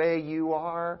just the way you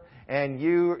are and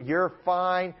you're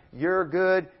fine, you're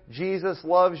good, Jesus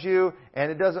loves you,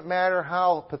 and it doesn't matter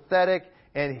how pathetic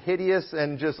and hideous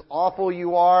and just awful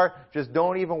you are, just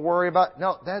don't even worry about.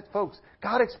 No, folks,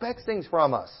 God expects things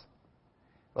from us.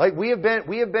 Like we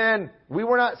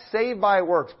were not saved by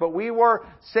works, but we were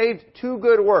saved to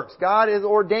good works. God has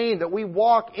ordained that we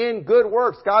walk in good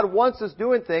works. God wants us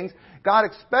doing things. God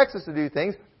expects us to do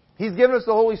things. He's given us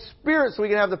the Holy Spirit so we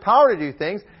can have the power to do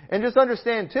things. And just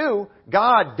understand too,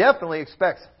 God definitely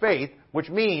expects faith, which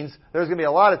means there's going to be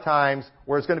a lot of times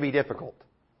where it's going to be difficult.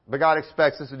 But God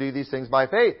expects us to do these things by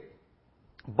faith.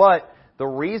 But the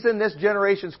reason this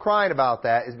generation's crying about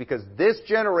that is because this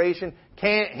generation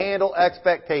can't handle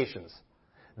expectations.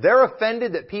 They're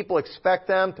offended that people expect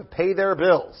them to pay their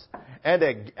bills and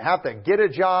to have to get a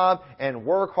job and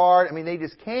work hard. I mean, they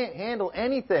just can't handle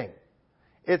anything.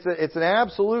 It's an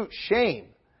absolute shame.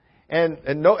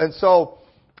 And so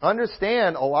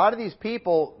understand a lot of these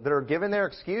people that are giving their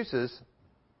excuses,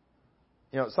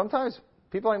 sometimes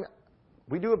people,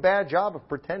 we do a bad job of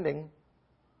pretending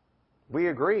we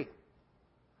agree.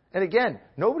 And again,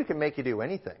 nobody can make you do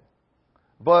anything.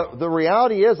 But the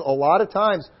reality is, a lot of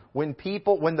times when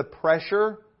the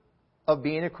pressure of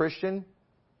being a Christian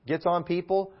gets on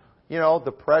people,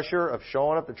 the pressure of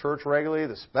showing up to church regularly,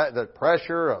 the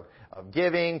pressure of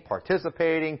giving,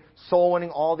 participating, soul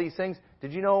winning, all these things,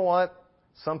 did you know what?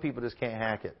 Some people just can't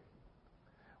hack it.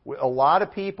 A lot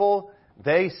of people,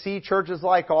 they see churches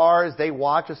like ours, they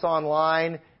watch us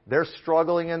online, they're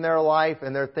struggling in their life,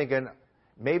 and they're thinking,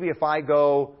 maybe if I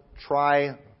go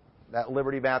try that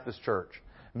Liberty Baptist Church,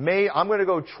 I'm going to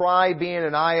go try being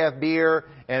an IFBer,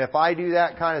 and if I do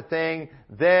that kind of thing,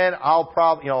 then I'll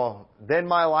probably, then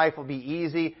my life will be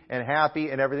easy and happy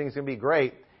and everything's going to be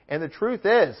great. And the truth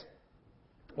is,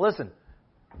 listen,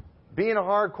 being a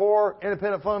hardcore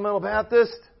independent fundamental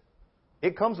Baptist,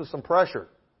 it comes with some pressure.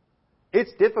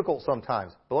 It's difficult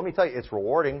sometimes, but let me tell you, it's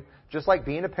rewarding, just like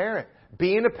being a parent.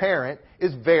 Being a parent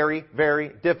is very,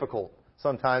 very difficult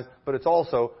sometimes, but it's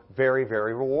also very,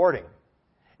 very rewarding.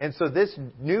 And so this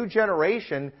new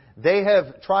generation, they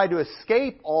have tried to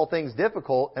escape all things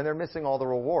difficult, and they're missing all the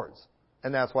rewards.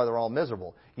 And that's why they're all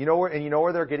miserable. You know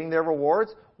where they're getting their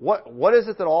rewards? What is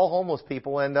it that all homeless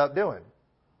people end up doing?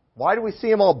 Why do we see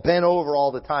them all bent over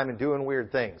all the time and doing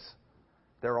weird things?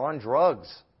 They're on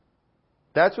drugs.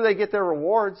 That's where they get their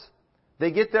rewards.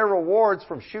 They get their rewards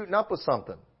from shooting up with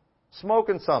something,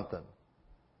 smoking something.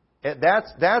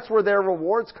 That's where their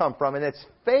rewards come from, and it's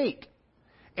fake.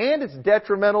 And it's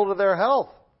detrimental to their health.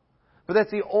 But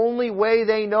that's the only way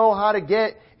they know how to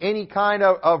get any kind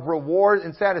of reward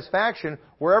and satisfaction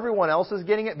where everyone else is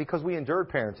getting it, because we endured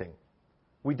parenting.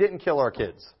 We didn't kill our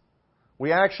kids.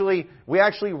 We actually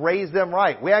raised them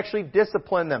right. We actually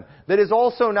disciplined them. That is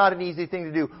also not an easy thing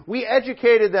to do. We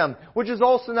educated them, which is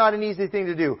also not an easy thing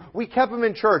to do. We kept them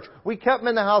in church. We kept them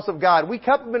in the house of God. We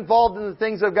kept them involved in the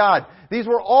things of God. These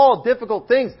were all difficult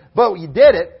things, but you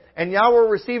did it. And now we're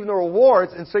receiving the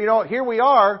rewards. And so, here we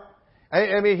are.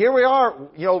 Here we are,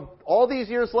 all these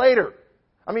years later.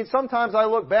 Sometimes I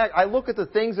look back, I look at the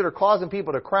things that are causing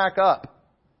people to crack up.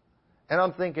 And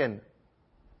I'm thinking,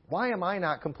 why am I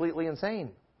not completely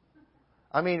insane?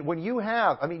 When you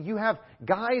have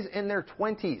guys in their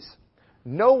 20s,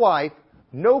 no wife,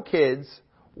 no kids,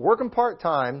 working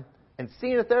part-time, and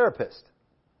seeing a therapist.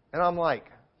 And I'm like,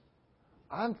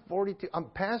 I'm 42, I'm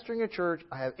pastoring a church,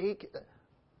 I have 8 kids.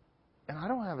 And I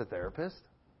don't have a therapist.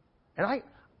 And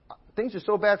things are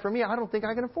so bad for me, I don't think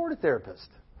I can afford a therapist.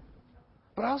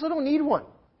 But I also don't need one.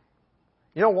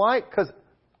 You know why? Because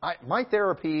my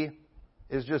therapy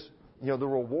is just, the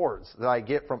rewards that I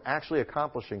get from actually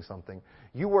accomplishing something.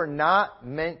 You are not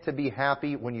meant to be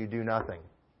happy when you do nothing.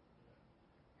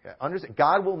 Understand?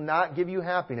 God will not give you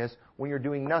happiness when you're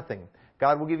doing nothing.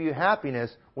 God will give you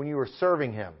happiness when you are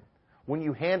serving Him, when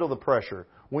you handle the pressure,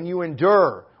 when you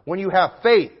endure, when you have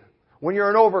faith. When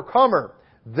you're an overcomer,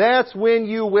 that's when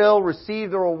you will receive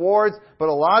the rewards. But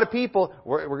a lot of people,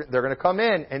 they're going to come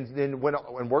in, and we're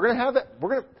going to have it.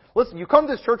 Listen. You come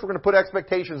to this church, we're going to put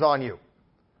expectations on you.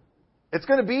 It's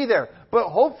going to be there. But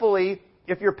hopefully,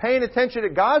 if you're paying attention to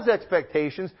God's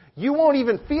expectations, you won't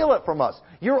even feel it from us.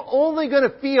 You're only going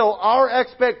to feel our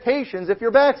expectations if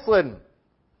you're backslidden.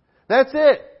 That's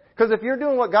it. Because if you're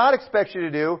doing what God expects you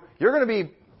to do, you're going to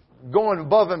be going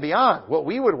above and beyond what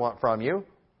we would want from you.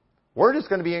 We're just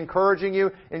going to be encouraging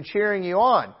you and cheering you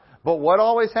on. But what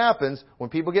always happens when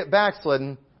people get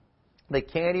backslidden, they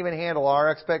can't even handle our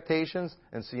expectations.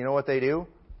 And so you know what they do?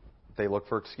 They look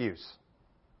for excuse.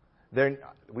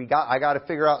 I got to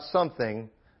figure out something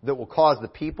that will cause the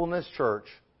people in this church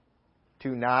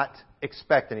to not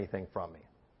expect anything from me.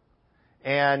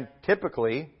 And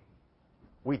typically,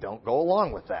 we don't go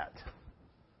along with that.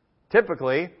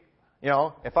 Typically,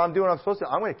 if I'm doing what I'm supposed to,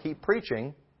 I'm going to keep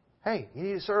preaching. Hey, you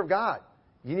need to serve God.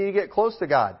 You need to get close to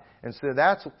God. And so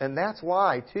that's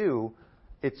why, too,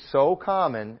 it's so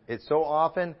common, it's so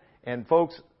often, and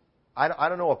folks, I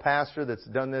don't know a pastor that's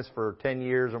done this for 10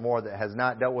 years or more that has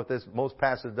not dealt with this. Most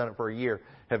pastors have done it for a year,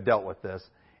 have dealt with this.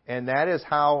 And that is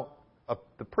how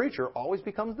the preacher always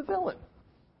becomes the villain.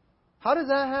 How does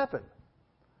that happen?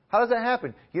 How does that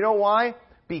happen? You know why?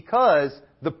 Because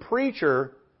the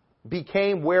preacher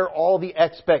became where all the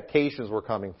expectations were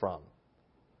coming from.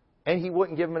 And he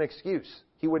wouldn't give them an excuse.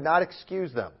 He would not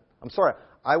excuse them. I'm sorry.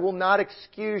 I will not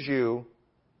excuse you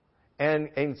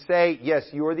and say, yes,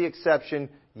 you are the exception.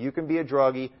 You can be a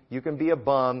druggie. You can be a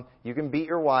bum. You can beat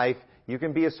your wife. You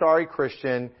can be a sorry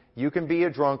Christian. You can be a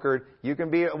drunkard. You can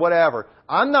be whatever.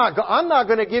 I'm not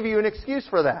going to give you an excuse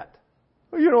for that.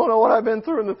 You don't know what I've been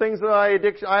through and the things that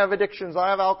I have addictions. I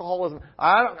have alcoholism.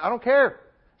 I don't care.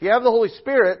 If you have the Holy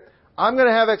Spirit, I'm going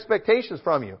to have expectations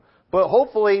from you. But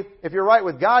hopefully, if you're right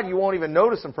with God, you won't even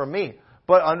notice them from me.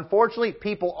 But unfortunately,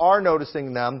 people are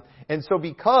noticing them. And so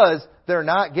because they're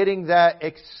not getting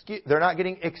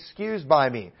excused by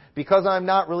me, because I'm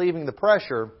not relieving the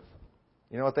pressure,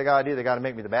 you know what they got to do? They got to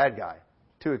make me the bad guy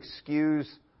to excuse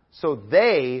so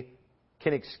they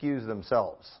can excuse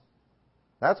themselves.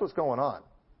 That's what's going on.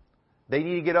 They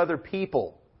need to get other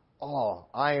people. Oh,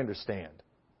 I understand.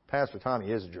 Pastor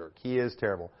Tommy is a jerk. He is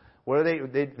terrible. What do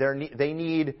they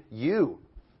need you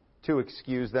to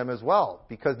excuse them as well,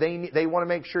 because they want to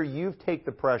make sure you take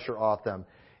the pressure off them.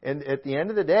 And at the end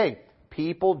of the day,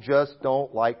 people just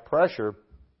don't like pressure.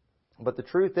 But the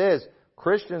truth is,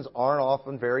 Christians aren't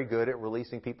often very good at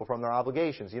releasing people from their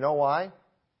obligations. You know why?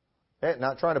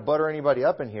 Not trying to butter anybody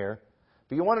up in here.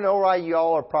 But you want to know why you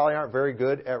all probably aren't very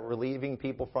good at relieving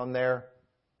people from their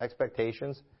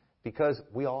expectations? Because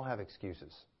we all have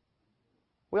excuses.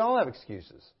 We all have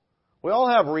excuses. We all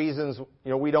have reasons,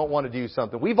 we don't want to do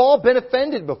something. We've all been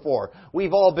offended before.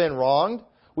 We've all been wronged.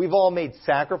 We've all made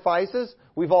sacrifices.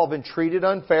 We've all been treated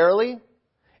unfairly.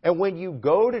 And when you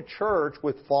go to church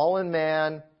with fallen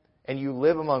man and you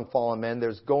live among fallen men,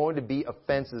 there's going to be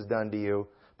offenses done to you.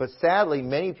 But sadly,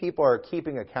 many people are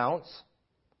keeping accounts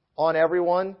on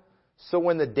everyone. So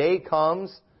when the day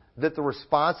comes that the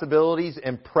responsibilities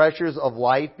and pressures of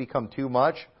life become too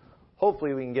much,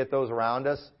 hopefully we can get those around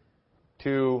us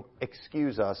to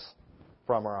excuse us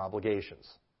from our obligations.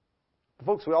 But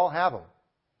folks, we all have them.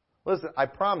 Listen, I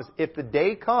promise, if the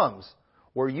day comes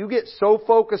where you get so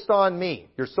focused on me,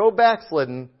 you're so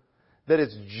backslidden that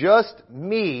it's just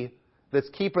me that's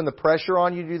keeping the pressure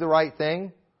on you to do the right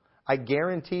thing, I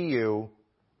guarantee you,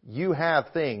 you have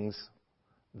things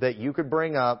that you could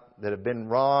bring up that have been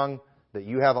wrong, that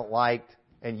you haven't liked,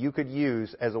 and you could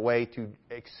use as a way to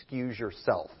excuse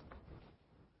yourself.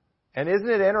 And isn't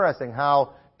it interesting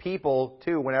how people,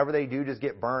 too, whenever they do just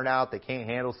get burned out, they can't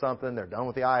handle something, they're done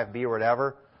with the IFB or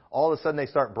whatever, all of a sudden they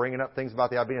start bringing up things about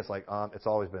the IFB, and it's like, it's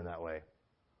always been that way.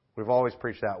 We've always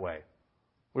preached that way.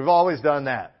 We've always done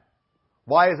that.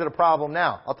 Why is it a problem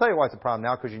now? I'll tell you why it's a problem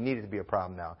now, because you need it to be a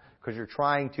problem now. Because you're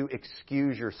trying to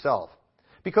excuse yourself.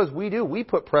 Because we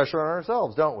put pressure on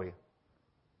ourselves, don't we?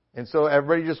 And so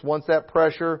everybody just wants that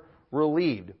pressure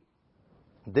relieved.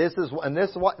 This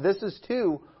is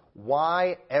too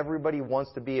why everybody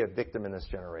wants to be a victim in this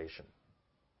generation.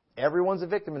 Everyone's a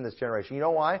victim in this generation. You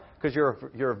know why? Because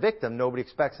you're a victim, nobody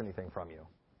expects anything from you.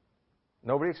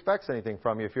 Nobody expects anything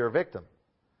from you if you're a victim.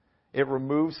 It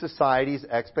removes society's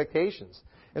expectations.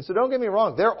 And so don't get me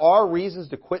wrong, there are reasons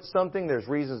to quit something, there's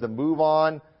reasons to move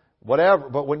on, whatever.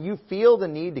 But when you feel the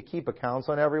need to keep accounts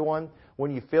on everyone,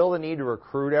 when you feel the need to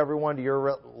recruit everyone to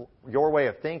your way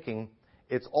of thinking,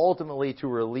 it's ultimately to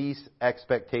release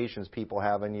expectations people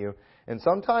have on you. And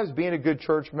sometimes being a good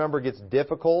church member gets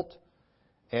difficult,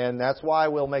 and that's why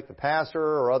we'll make the pastor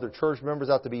or other church members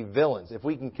out to be villains. If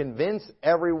you can convince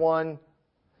everyone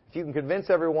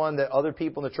that other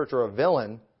people in the church are a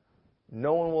villain,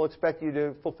 no one will expect you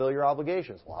to fulfill your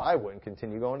obligations. Well, I wouldn't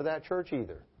continue going to that church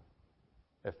either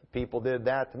if people did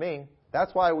that to me.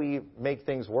 That's why we make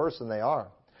things worse than they are.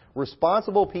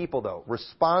 Responsible people, though,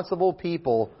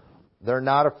 they're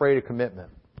not afraid of commitment.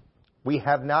 We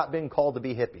have not been called to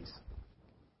be hippies.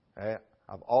 Okay?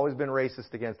 I've always been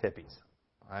racist against hippies.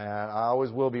 I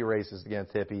always will be racist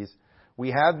against hippies.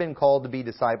 We have been called to be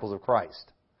disciples of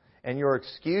Christ. And your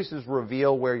excuses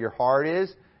reveal where your heart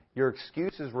is. Your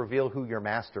excuses reveal who your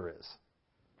master is.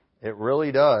 It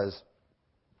really does.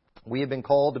 We have been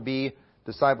called to be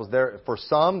disciples. For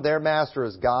some, their master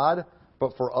is God,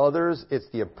 but for others, it's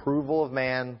the approval of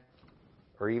man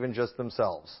or even just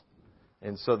themselves.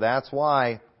 And so that's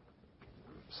why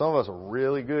some of us are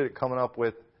really good at coming up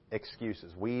with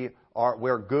excuses. We're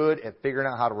good at figuring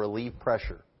out how to relieve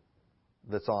pressure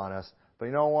that's on us. But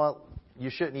you know what? You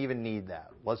shouldn't even need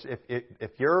that.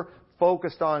 If you're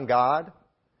focused on God,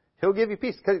 He'll give you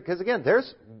peace. Because again,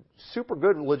 there's super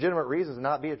good legitimate reasons to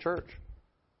not be at church.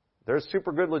 There's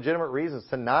super good legitimate reasons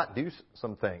to not do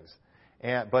some things.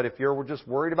 But if you're just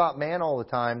worried about man all the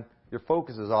time, your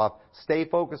focus is off. Stay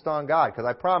focused on God. Because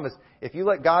I promise, if you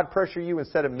let God pressure you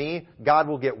instead of me, God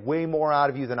will get way more out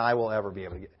of you than I will ever be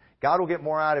able to get. God will get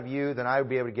more out of you than I would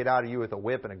be able to get out of you with a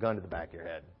whip and a gun to the back of your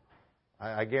head.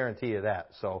 I guarantee you that.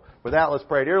 So with that, let's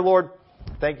pray. Dear Lord,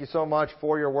 thank you so much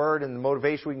for your word and the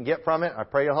motivation we can get from it. I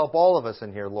pray you'll help all of us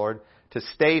in here, Lord, to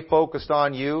stay focused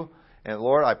on you. And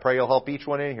Lord, I pray you'll help each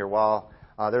one in here. While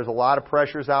there's a lot of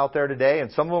pressures out there today,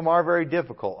 and some of them are very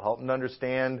difficult, help them to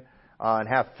understand and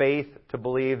have faith to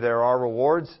believe there are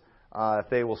rewards. If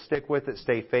they will stick with it,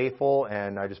 stay faithful.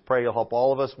 And I just pray you'll help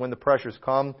all of us when the pressures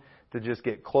come to just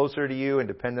get closer to you and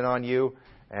dependent on you.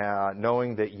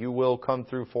 Knowing that you will come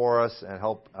through for us and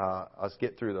help us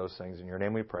get through those things. In your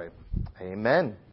name we pray. Amen.